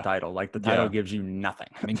based on the title. Like the title gives you nothing.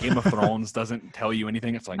 I mean, Game of Thrones doesn't tell you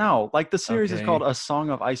anything. It's like, no, like the series is called A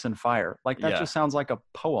Song of Ice and Fire. Like that just sounds like a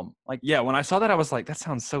poem. Like, when I saw that, I was like, that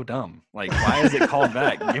sounds so dumb. Like, why is it called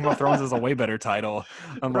that? Game of Thrones is a way better title.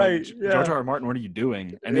 I'm like, George R. R. Martin, what are you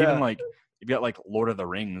doing? And even like, you've got like Lord of the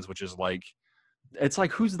Rings, which is like, it's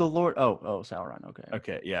like, who's the Lord? Oh, Sauron.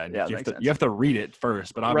 Okay. Yeah. You have to read it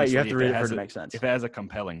first, but obviously you have to read it for it to make sense. If it has a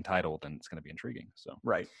compelling title, then it's going to be intriguing. So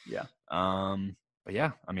Yeah. But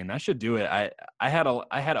yeah, I mean, that should do it. I had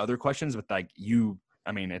other questions, but like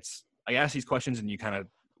I mean, I asked these questions and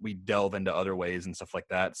we delve into other ways and stuff like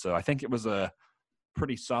that. So I think it was a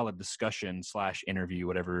pretty solid discussion / interview,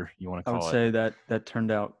 whatever you want to call it. I would say that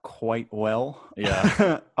turned out quite well.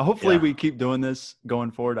 Yeah. Hopefully we keep doing this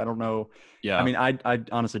going forward. I don't know. Yeah. I mean, I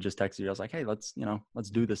honestly just texted you. I was like, hey, let's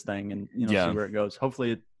do this thing and, see where it goes.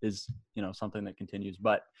 Hopefully it is, something that continues,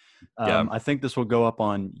 but I think this will go up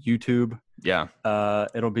on YouTube. Yeah.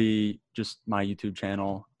 It'll be just my YouTube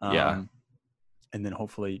channel. And then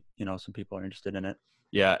hopefully, some people are interested in it.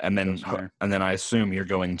 Yeah. And then I assume you're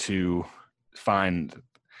going to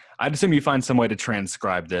I'd assume you find some way to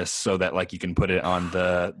transcribe this so that like you can put it on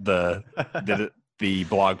the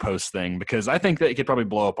blog post thing, because I think that it could probably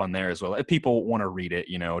blow up on there as well if people want to read it,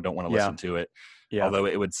 don't want to listen to it. Yeah. Although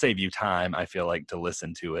it would save you time, I feel like, to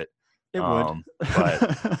listen to it. It would.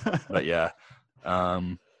 But yeah.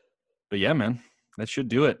 But yeah, man, that should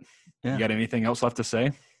do it. Yeah. You got anything else left to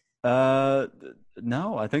say?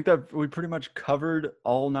 No, I think that we pretty much covered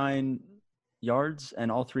all 9 yards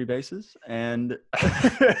and all 3 bases, and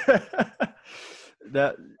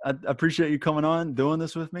that I appreciate you coming on doing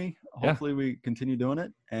this with me. Hopefully we continue doing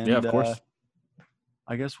it, and of course.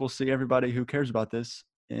 I guess we'll see everybody who cares about this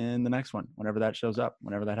in the next one, whenever that shows up,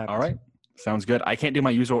 whenever that happens. All right, sounds good. I can't do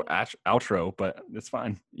my usual outro, but it's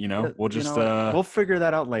fine. We'll just we'll figure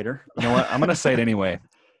that out later. You know what, I'm gonna say it anyway.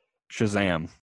 Shazam.